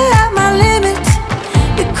figure out my limits.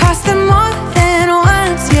 You cross them more than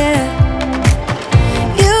once, yeah.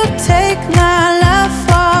 You take my love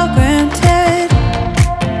for granted.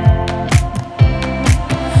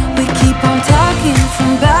 We keep on talking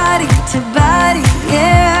from body to body,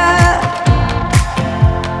 yeah.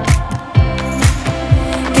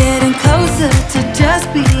 Getting closer to just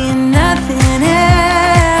being nothing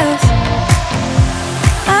else.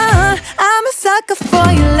 I'm a sucker for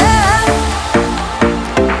your love.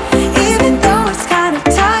 Even though it's kind of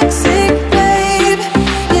toxic, babe.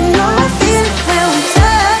 You know I feel it when we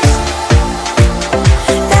touch.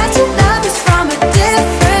 That your love is from a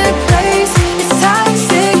different place. It's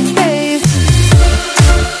toxic, babe.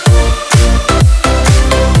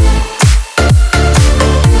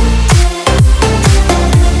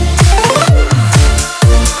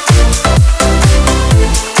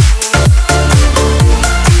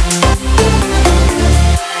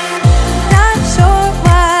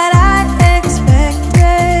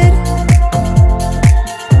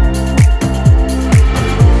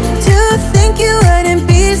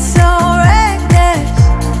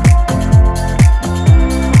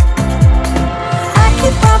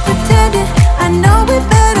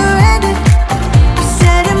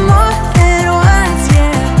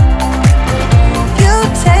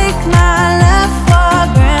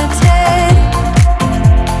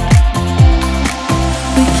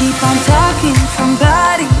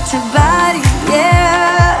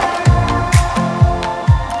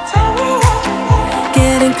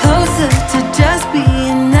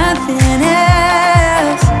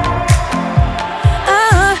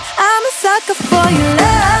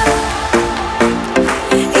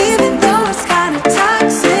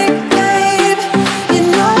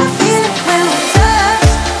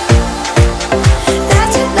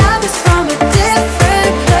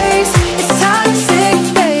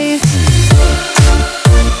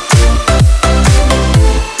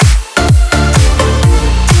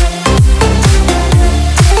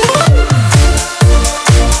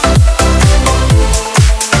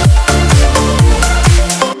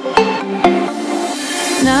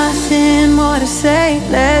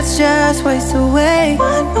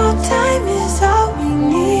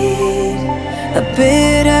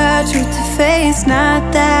 bitter truth to face, not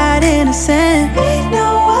that innocent. We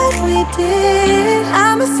know what we did.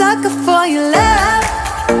 I'm a sucker for your love,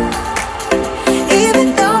 even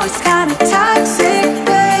though it's kinda toxic,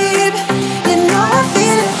 babe. You know I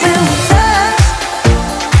feel it when we touch,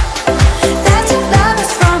 that your love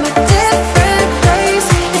is from a different place.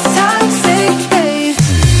 It's toxic, babe.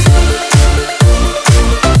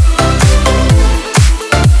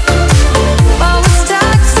 Oh, it's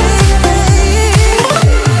toxic, babe.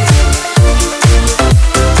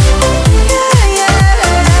 Yeah, yeah.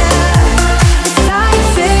 It's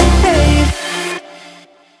toxic, babe.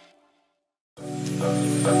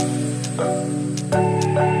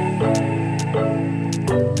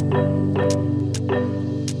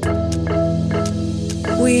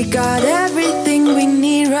 We got everything we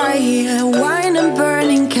need right here. Wine and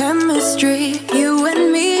burning chemistry. You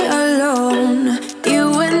and me alone. You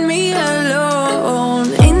and me alone.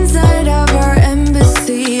 Inside of our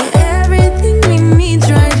embassy. Everything we need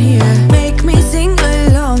right here. Make me sing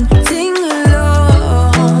along. Sing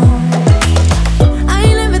along. I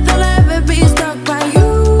never thought I'd ever be stuck by you.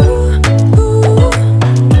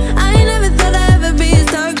 I never thought I'd ever be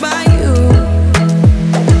stuck by you.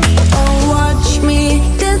 Oh, watch me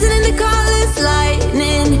dancing in the colors,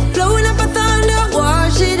 lightning, blowing up a thunder,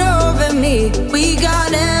 wash it over me. We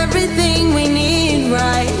got everything we need,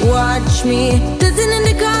 right? Watch me dancing in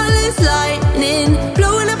the colors, lightning,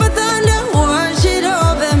 blowing up a thunder, wash it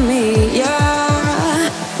over me. Yeah,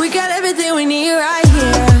 we got everything we need right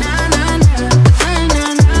here.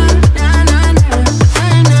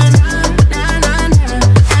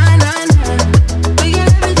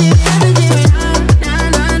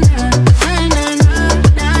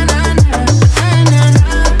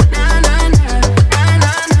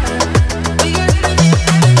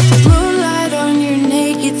 Moonlight on your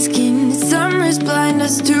naked skin, summer's blind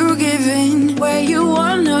us to giving. Where you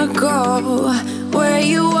wanna go, where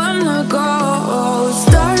you wanna go.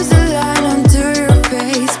 Stars align onto your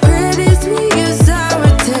face, prettiest me your sour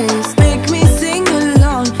taste. Make me sing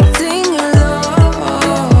along, sing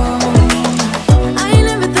along. I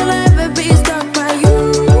never thought I'd ever be stuck by you.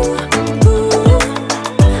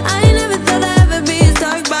 I never thought I'd ever be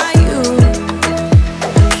stuck by you.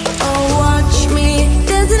 Oh, watch me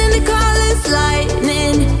dancing in the colors,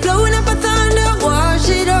 lightning, blowing up a thunder, wash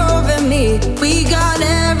it over me. We got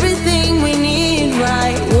everything we need,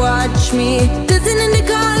 right? Watch me dancing in the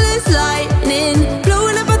colors, lightning,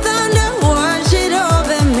 blowing up a thunder, wash it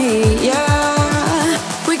over me. Yeah,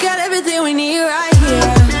 we got everything we need right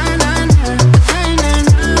here.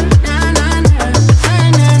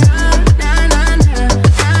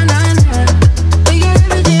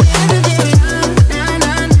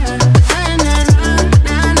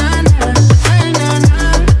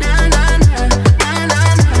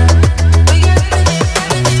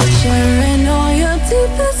 Sharing all your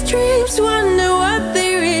deepest dreams, wonder what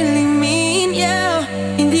they really mean, yeah.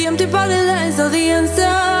 In the empty bottle lies all the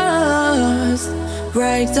answers.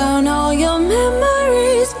 Write down all your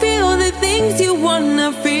memories, feel the things you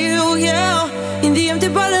wanna feel, yeah. In the empty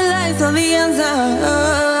bottle lies all the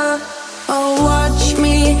answers. Oh, watch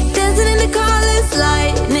me dancing in the colors,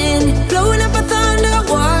 lightning, blowing up a thunder,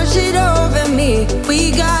 wash it over me.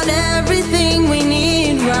 We got everything we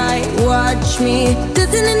need, right? Watch me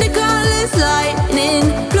dancing in the colors, lightning,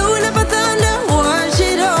 blowing up a thunder, wash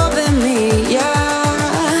it over me.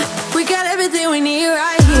 Yeah, we got everything we need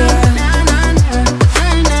right here. We got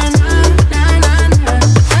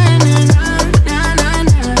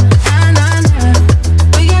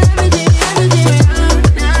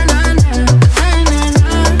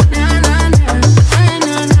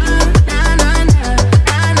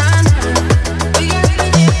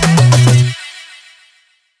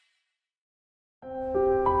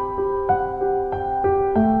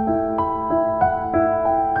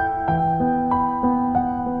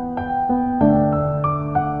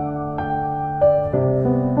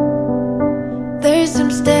There's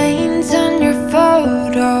some stains on your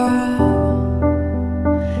photo,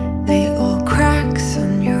 little cracks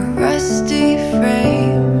on your rusty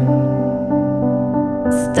frame,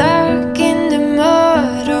 stuck in the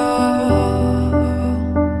mud, oh,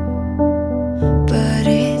 but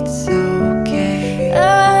it's okay.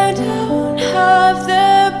 I don't have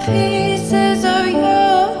the pieces of you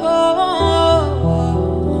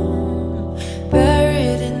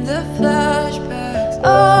buried in the flashbacks.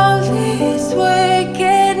 All these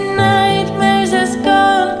wicked nightmares has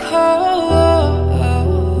gone cold.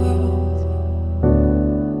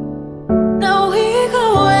 Now we go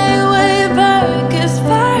way, way back, as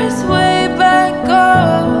far as way back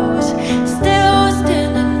goes. Still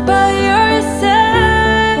standing by your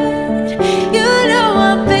side. You know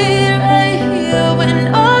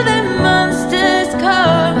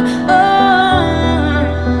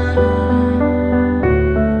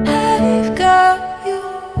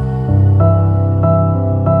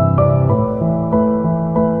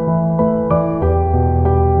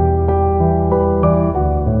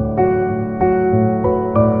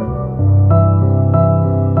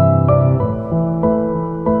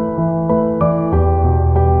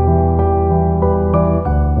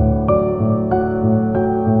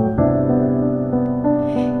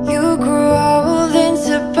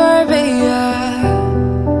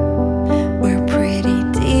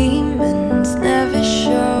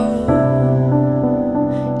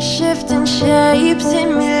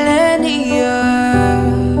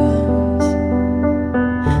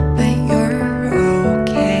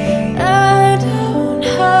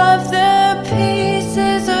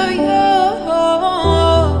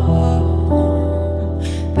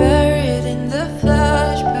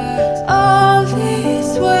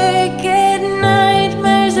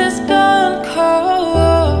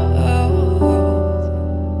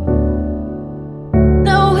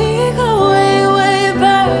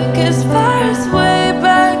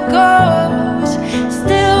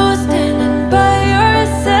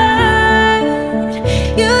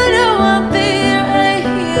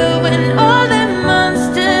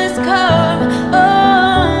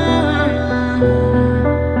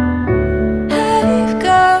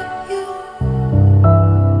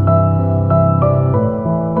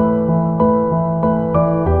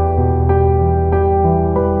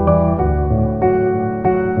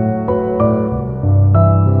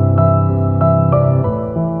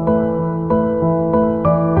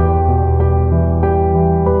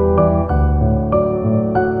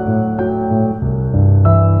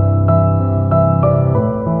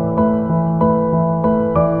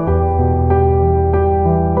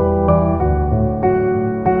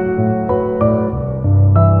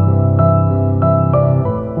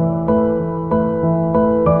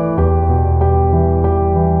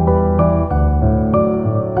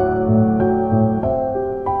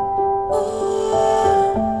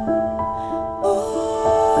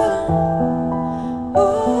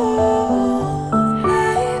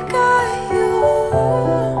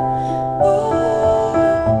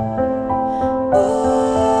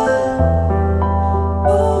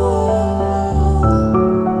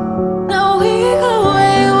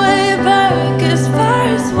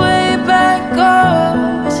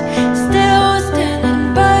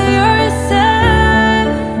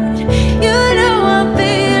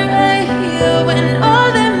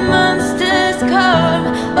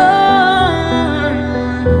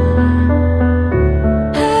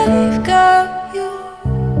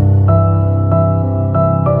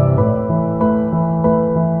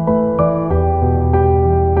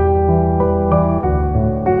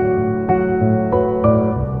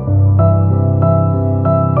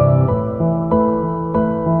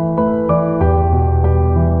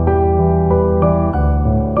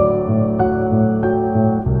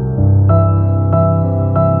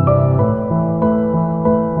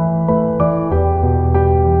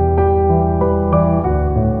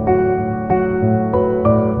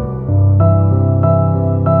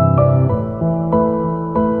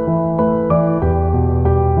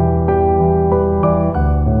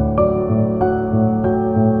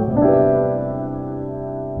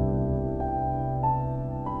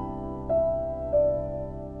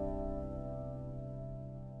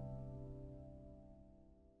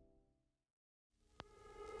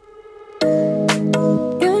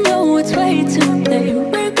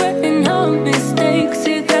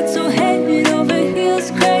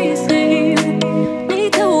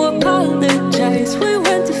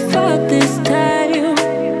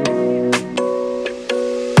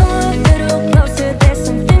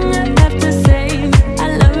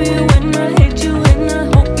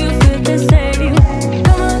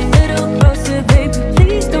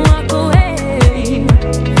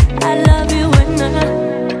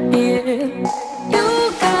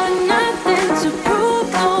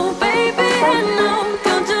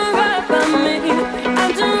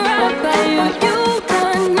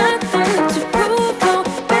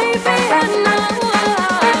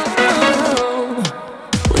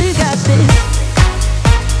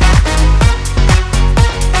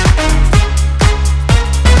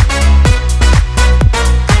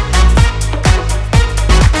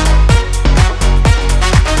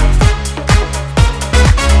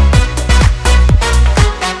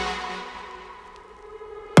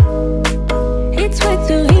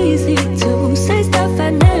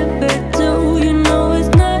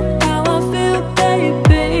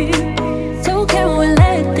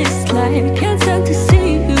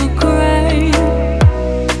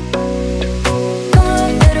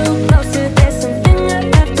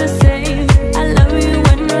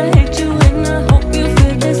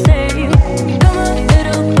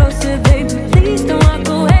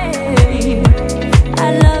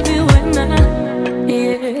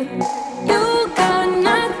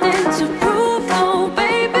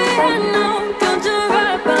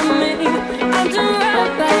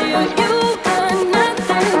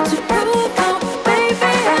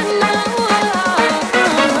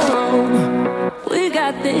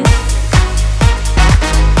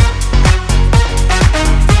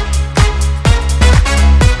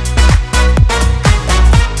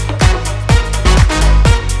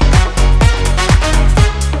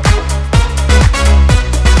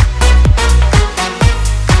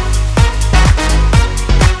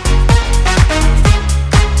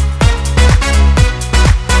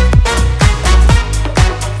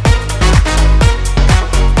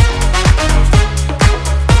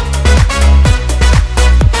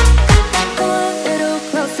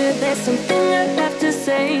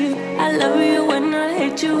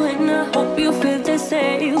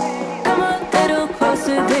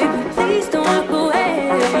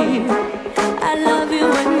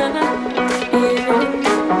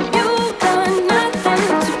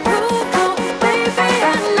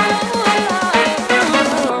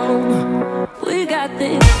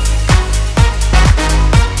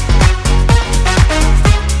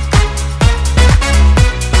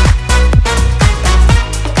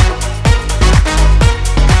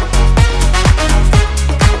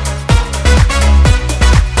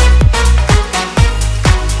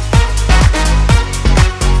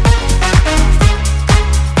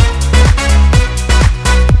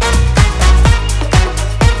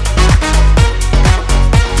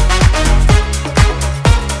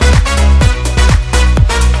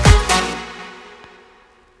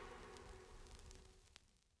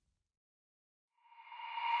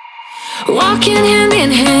walking hand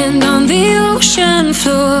in hand on the ocean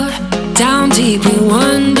floor. Down deep we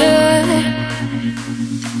wander,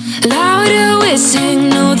 louder we sing.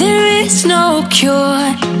 No, there is no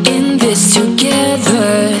cure in this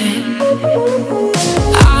together.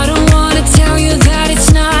 I don't wanna tell you that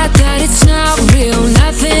it's not real.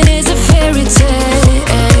 Nothing is a fairy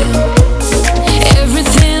tale.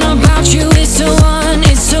 Everything about you is so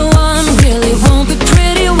unreal. It won't be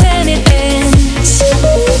pretty when it ends.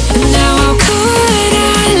 Now how could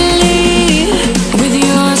I leave with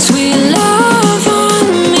your sweet love on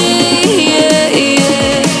me? Yeah,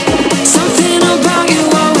 yeah. Something about you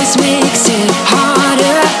always makes it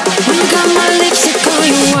harder. When you got my lipstick on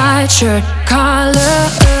your white shirt collar.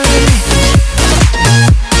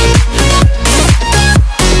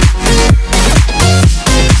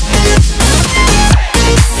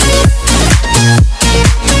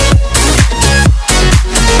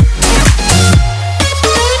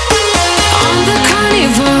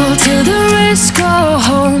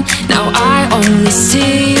 Only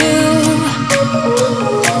see you.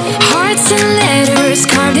 Hearts and letters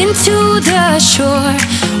carved into the shore.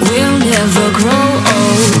 We'll never grow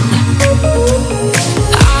old.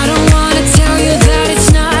 I don't wanna tell you that it's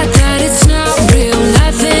not real.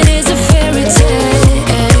 Nothing is a fairy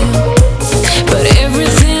tale. But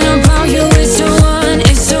everything about you is so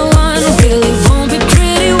unreal. It won't be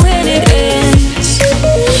pretty when it ends.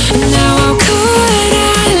 Now how could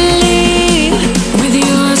I leave with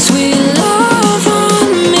your sweet love on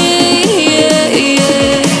me? Yeah,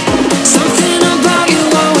 yeah. Something about you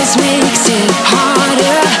always makes it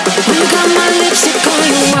harder. When you got my lipstick on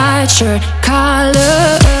your white shirt collar.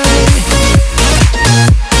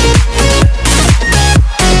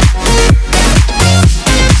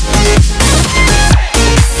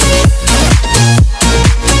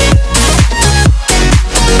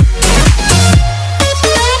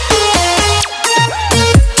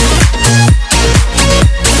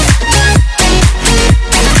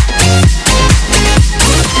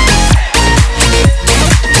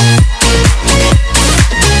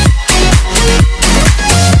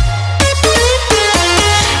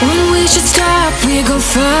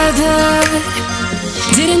 Further,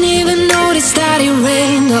 didn't even notice that it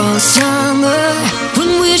rained all summer.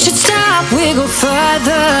 When we should stop, we go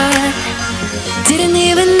further. Didn't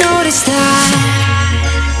even notice that.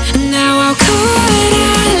 Now how could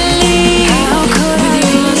I leave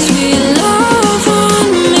with your sweet love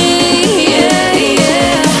on me? Yeah,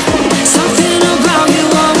 yeah. Something about you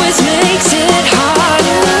always makes it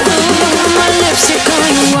harder. My lipstick on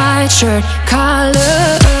your white shirt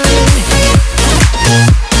collar.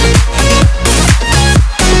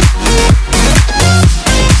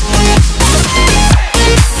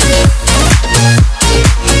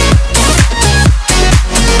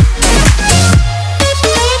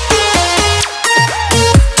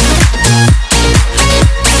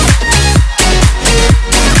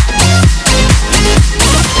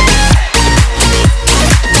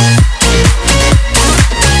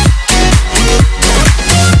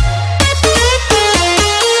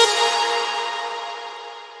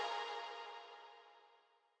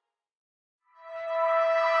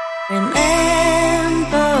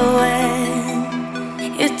 Remember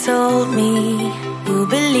when you told me you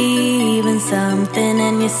believe in something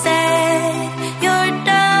and you said you're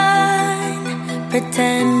done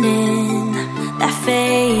pretending that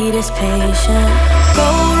fate is patient. Go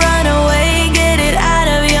run away, get it out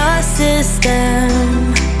of your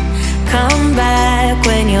system. Come back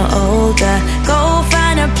when you're older. Go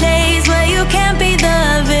find a place where you can't be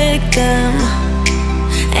the victim.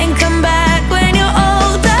 And come back when you're older.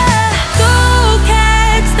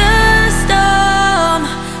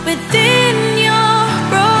 Within your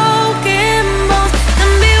broken bones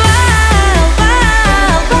and be wild,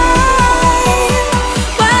 wild, wild,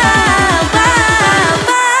 wild, wild,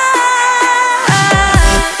 wild.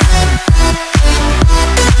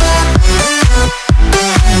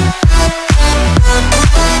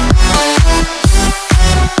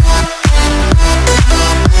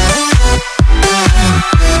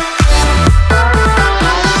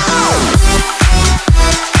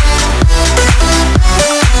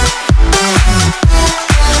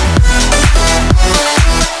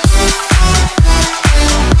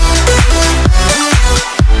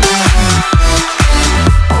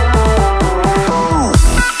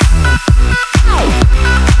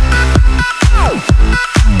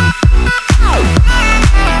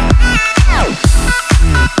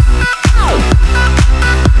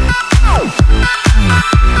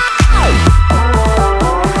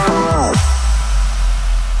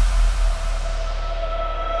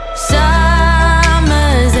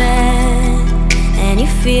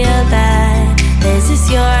 this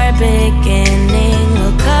is your beginning.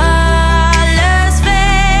 Will colors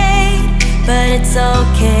fade, but it's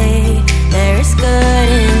okay. There is good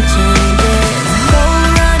in changes. Go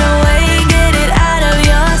run away, get it out of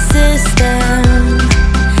your system.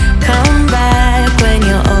 Come back when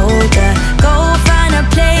you're older. Go find a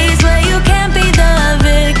place where you can't be the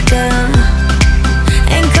victim.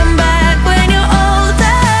 And come back when you're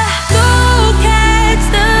older. Go catch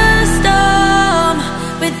the storm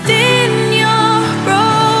within your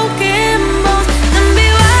broken bones. And be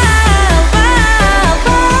wild, wild,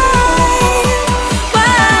 wild,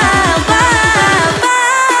 wild, wild, wild.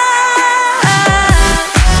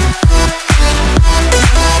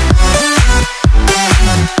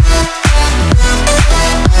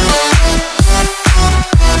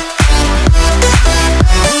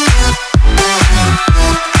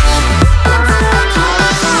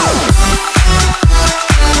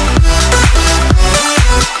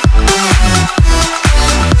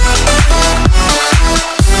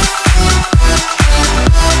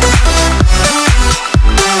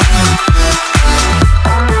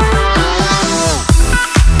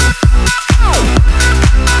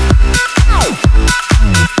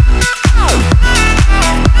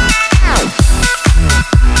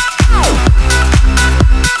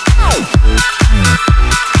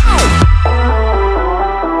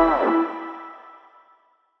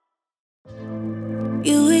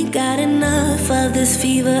 You ain't got enough of this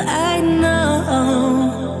fever, I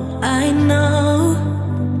know, I know.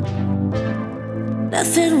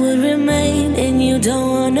 Nothing would remain and you don't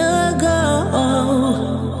wanna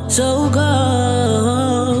go, so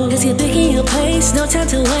go. Cause you're picking your pace, no time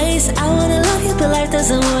to waste. I wanna love you but life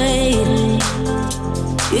doesn't wait.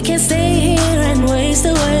 You can't stay here and waste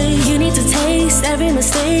away. You need to taste every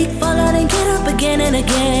mistake, fall out and get up again and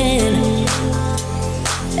again.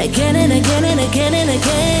 Again and again and again and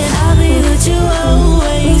again. I'll be with you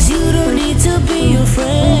always. You don't need to be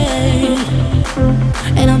afraid.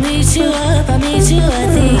 And I'll meet you up, I'll meet you at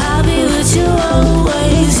the. I'll be with you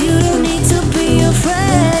always. You don't need to be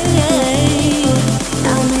afraid.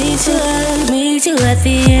 I'll meet you up, meet you at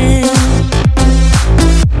the end.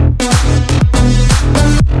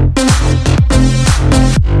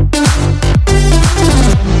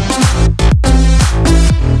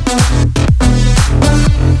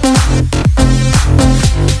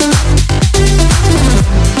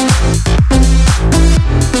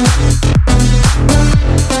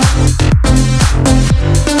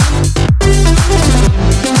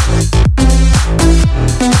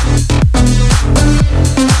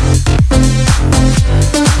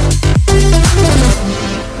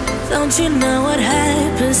 Don't you know what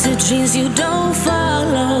happens to dreams you don't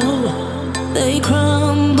follow? They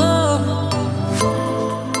crumble.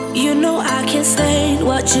 You know I can't stand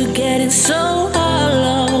what you're getting so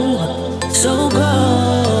hollow. So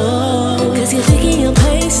go. Cause you're picking your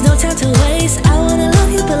pace, no time to waste. I wanna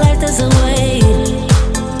love you but life doesn't wait.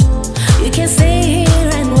 You can't stay here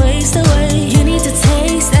and waste away. You need to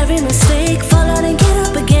taste every mistake, fall out and get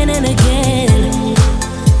up again and again.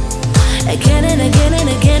 Again and again and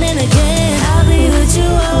again and again. I'll be with you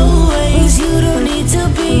always. You don't need to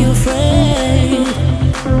be afraid.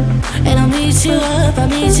 And I'll meet you up, I'll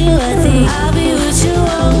meet you at the. I'll be with you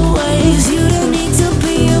always. You don't need to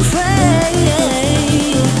be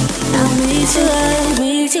afraid. I'll meet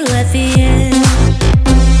you at the end.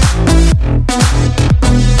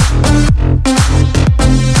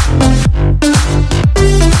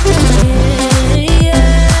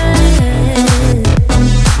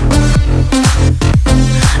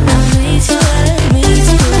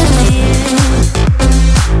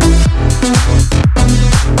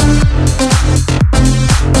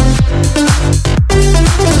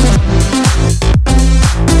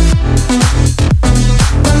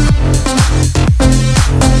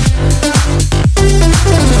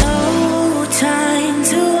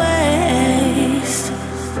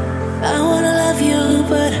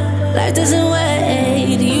 Life doesn't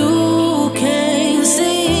wait, you can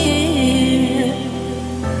see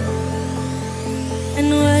and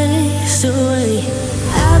waste away.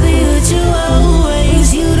 I'll be with you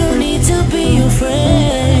always. You don't need to be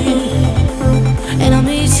afraid. And I'll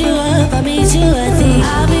meet you up, I'll meet you at the.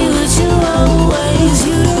 I'll be with you always.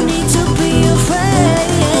 You don't need to be afraid.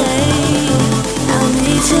 I'll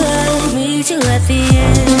meet you up, meet you at the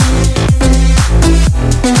end.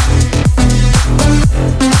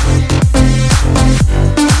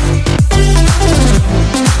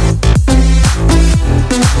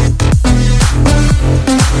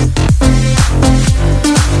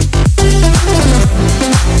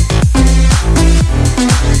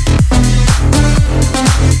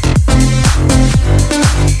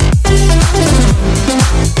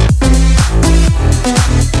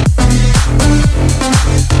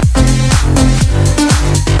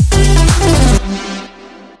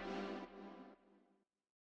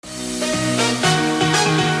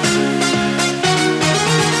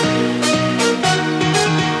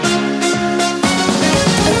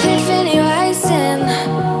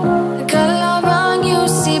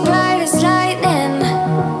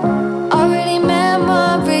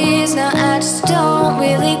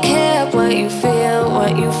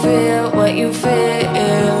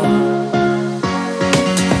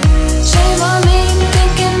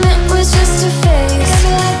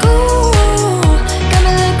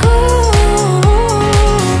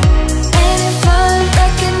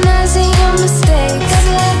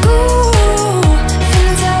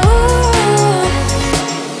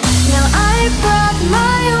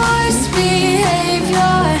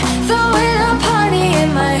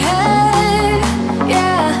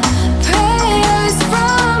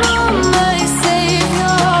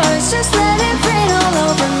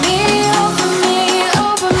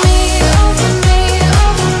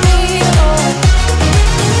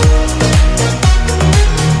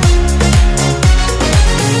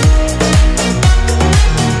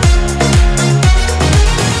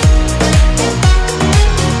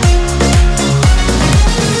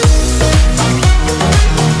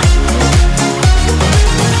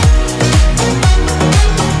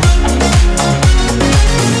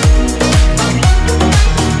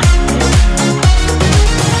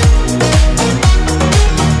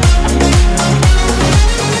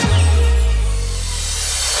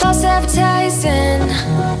 advertising.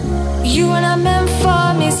 You are not meant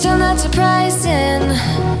for me, still not surprising.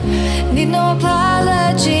 Need no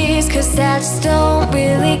apologies, cause I just don't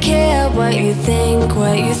really care what you think,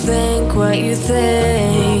 what you think, what you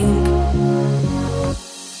think.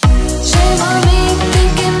 Shame on me,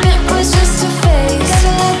 thinking it was just a phase. Got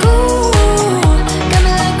me like ooh, got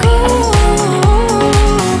me like ooh.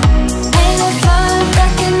 Ain't it fun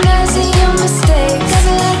recognizing your mistakes? Got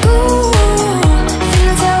me like ooh,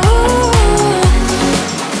 feels like ooh.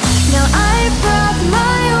 Now I brought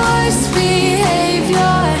my worst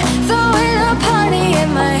behavior, throwing a party in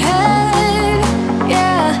my head.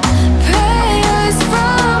 Yeah, prayers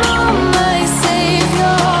from my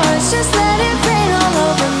saviors. Just let it rain all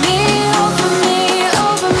over me, over me,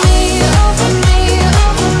 over me, over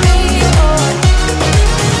me, over me.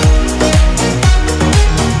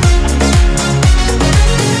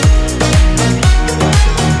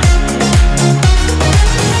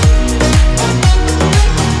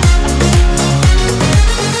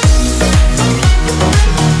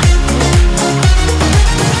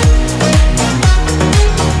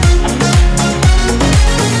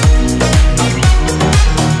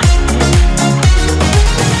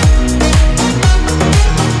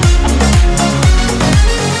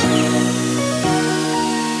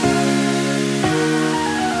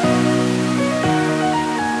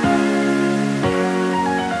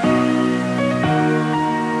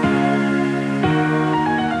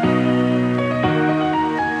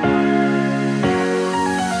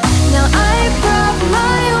 Now I brought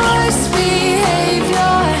my worst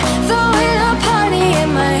behavior, throwing a party in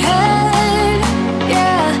my head.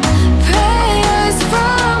 Yeah, prayers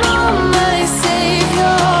from all my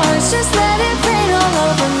saviors. Just let it rain all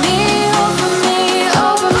over me, over me,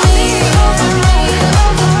 over me, over me,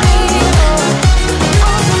 over me,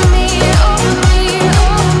 over me, over me,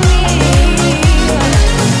 over me.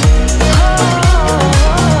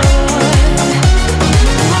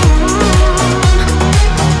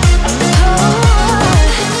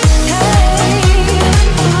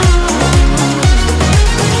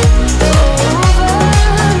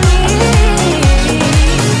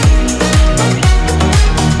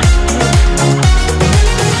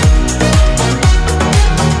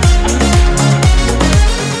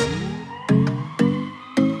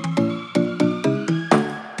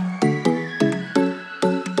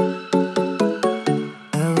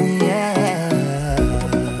 Oh yeah.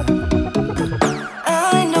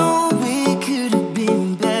 I know we could have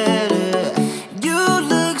been better. You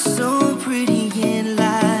look so pretty in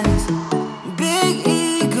lies. Big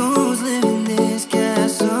egos live in this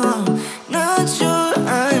castle. Not sure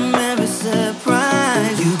I'm ever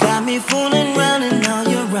surprised. You got me fooling round in all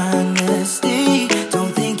your honesty.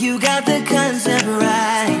 Don't think you got the concept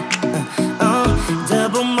right.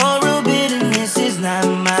 Double moral bitterness is not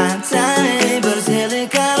my time, but still it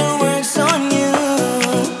kinda works on you.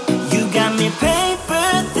 You got me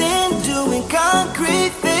paper thin, doing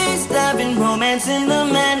concrete face, diving romance in the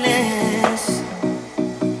madness.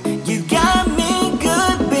 You got me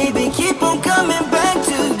good, baby, keep on coming back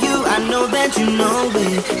to you. I know that you know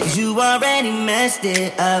it, cause you already messed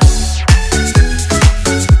it up.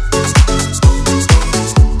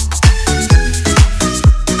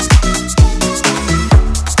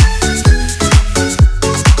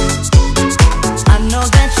 I know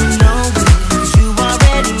that you know it, cause you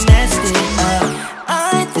already messed it up.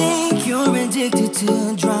 I think you're addicted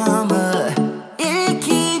to drama. It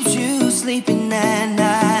keeps you sleeping at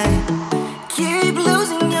night. Keep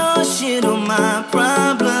losing your shit on my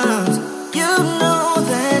problems. You know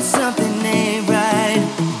that something ain't right.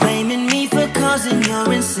 Blaming me for causing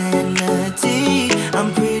your insanity.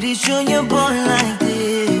 I'm pretty sure you're born like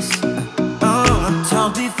this.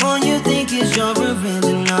 Talk before you think it's your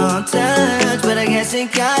original touch, but I guess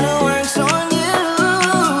it kinda works on you.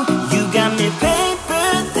 You got me paper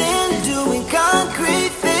thin, doing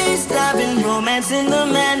concrete face, diving romance in the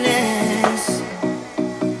madness.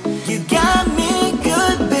 You got me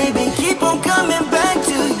good, baby, keep on coming back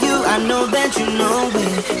to you. I know that you know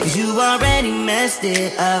it, cause you already messed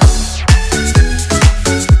it up.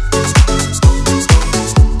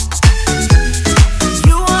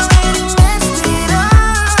 You already messed it up.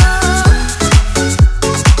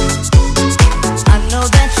 I know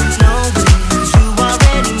that you know it, cause you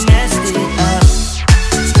already messed it up.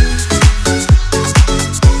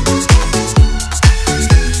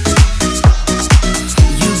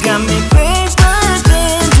 You got me paper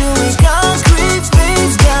thin, doing concrete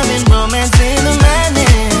face, diving romance in the madness.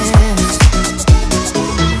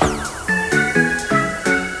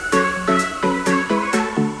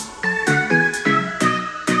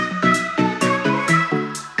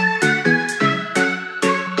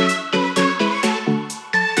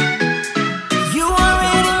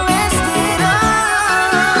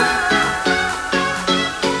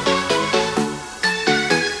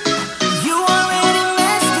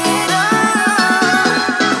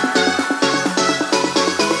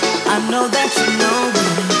 that you know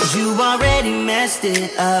it, 'cause you already messed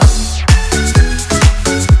it up.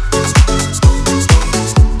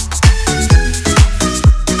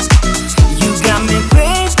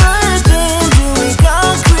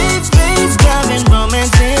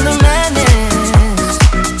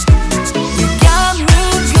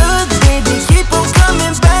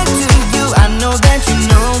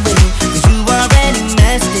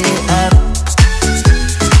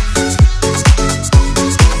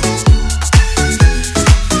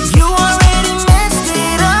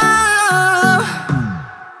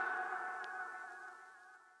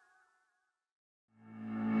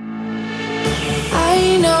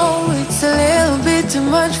 Too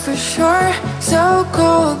much for sure, so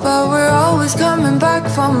cold, but we're always coming back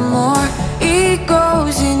for more.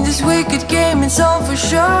 Egos in this wicked game, it's all for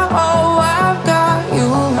sure. Oh, I've got you.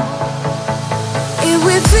 If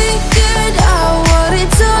we figured out what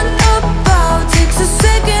it's all about, takes a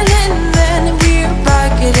second and then we're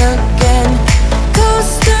back it again.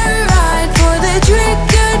 Coaster ride for the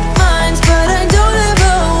triggered minds, but I don't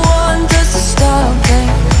ever want us to stop it.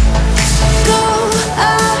 Go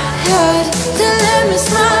ahead, let me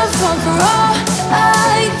smile for all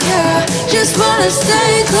I care. Just wanna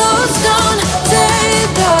stay close, don't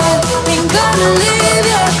take that. Ain't gonna leave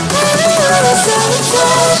ya. Another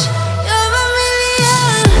sabotage. You're a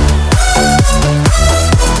million.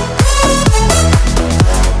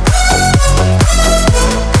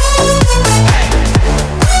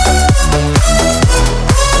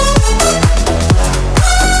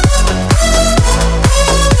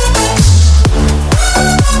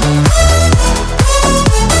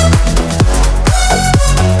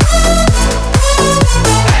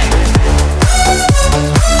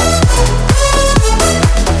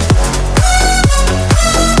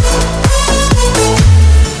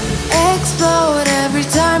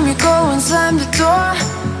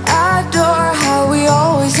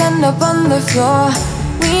 Up on the floor,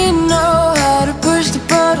 we know how to push the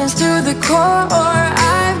buttons to the core.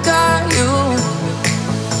 I've got you.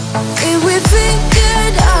 If we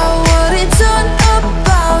figured out what it's all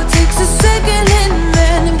about, takes a second and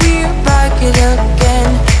then we're back it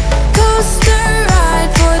again. Coaster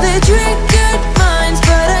ride for the triggered minds,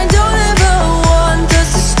 but I don't ever want us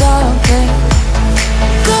to stop it.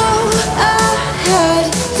 Go ahead,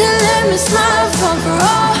 let me smile for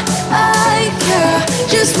all I care.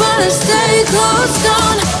 Just wanna stay close,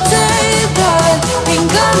 don't take that. Ain't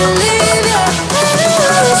gonna leave ya.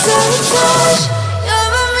 Another sabotage.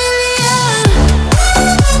 You're a million.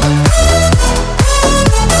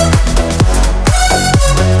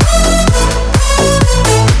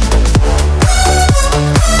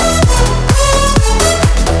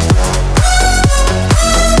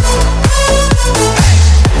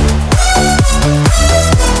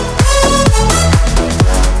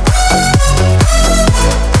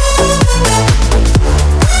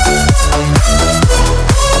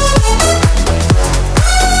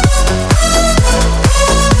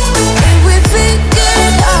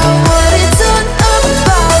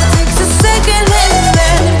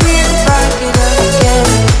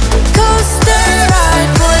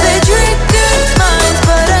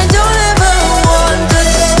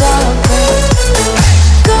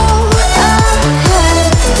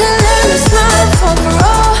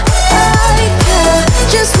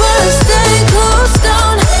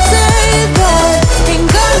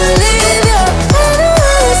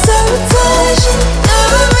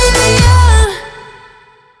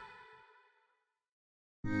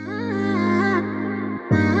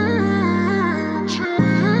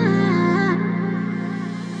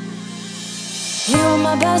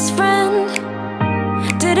 My best friend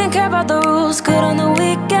didn't care about the rules, good on the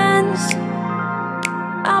weekends.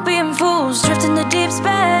 I'll be in fools, drifting to deep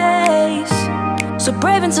space. So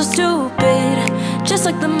brave and so stupid, just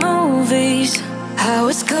like the movies. How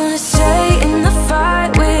it's gonna stay in the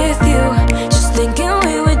fight with you.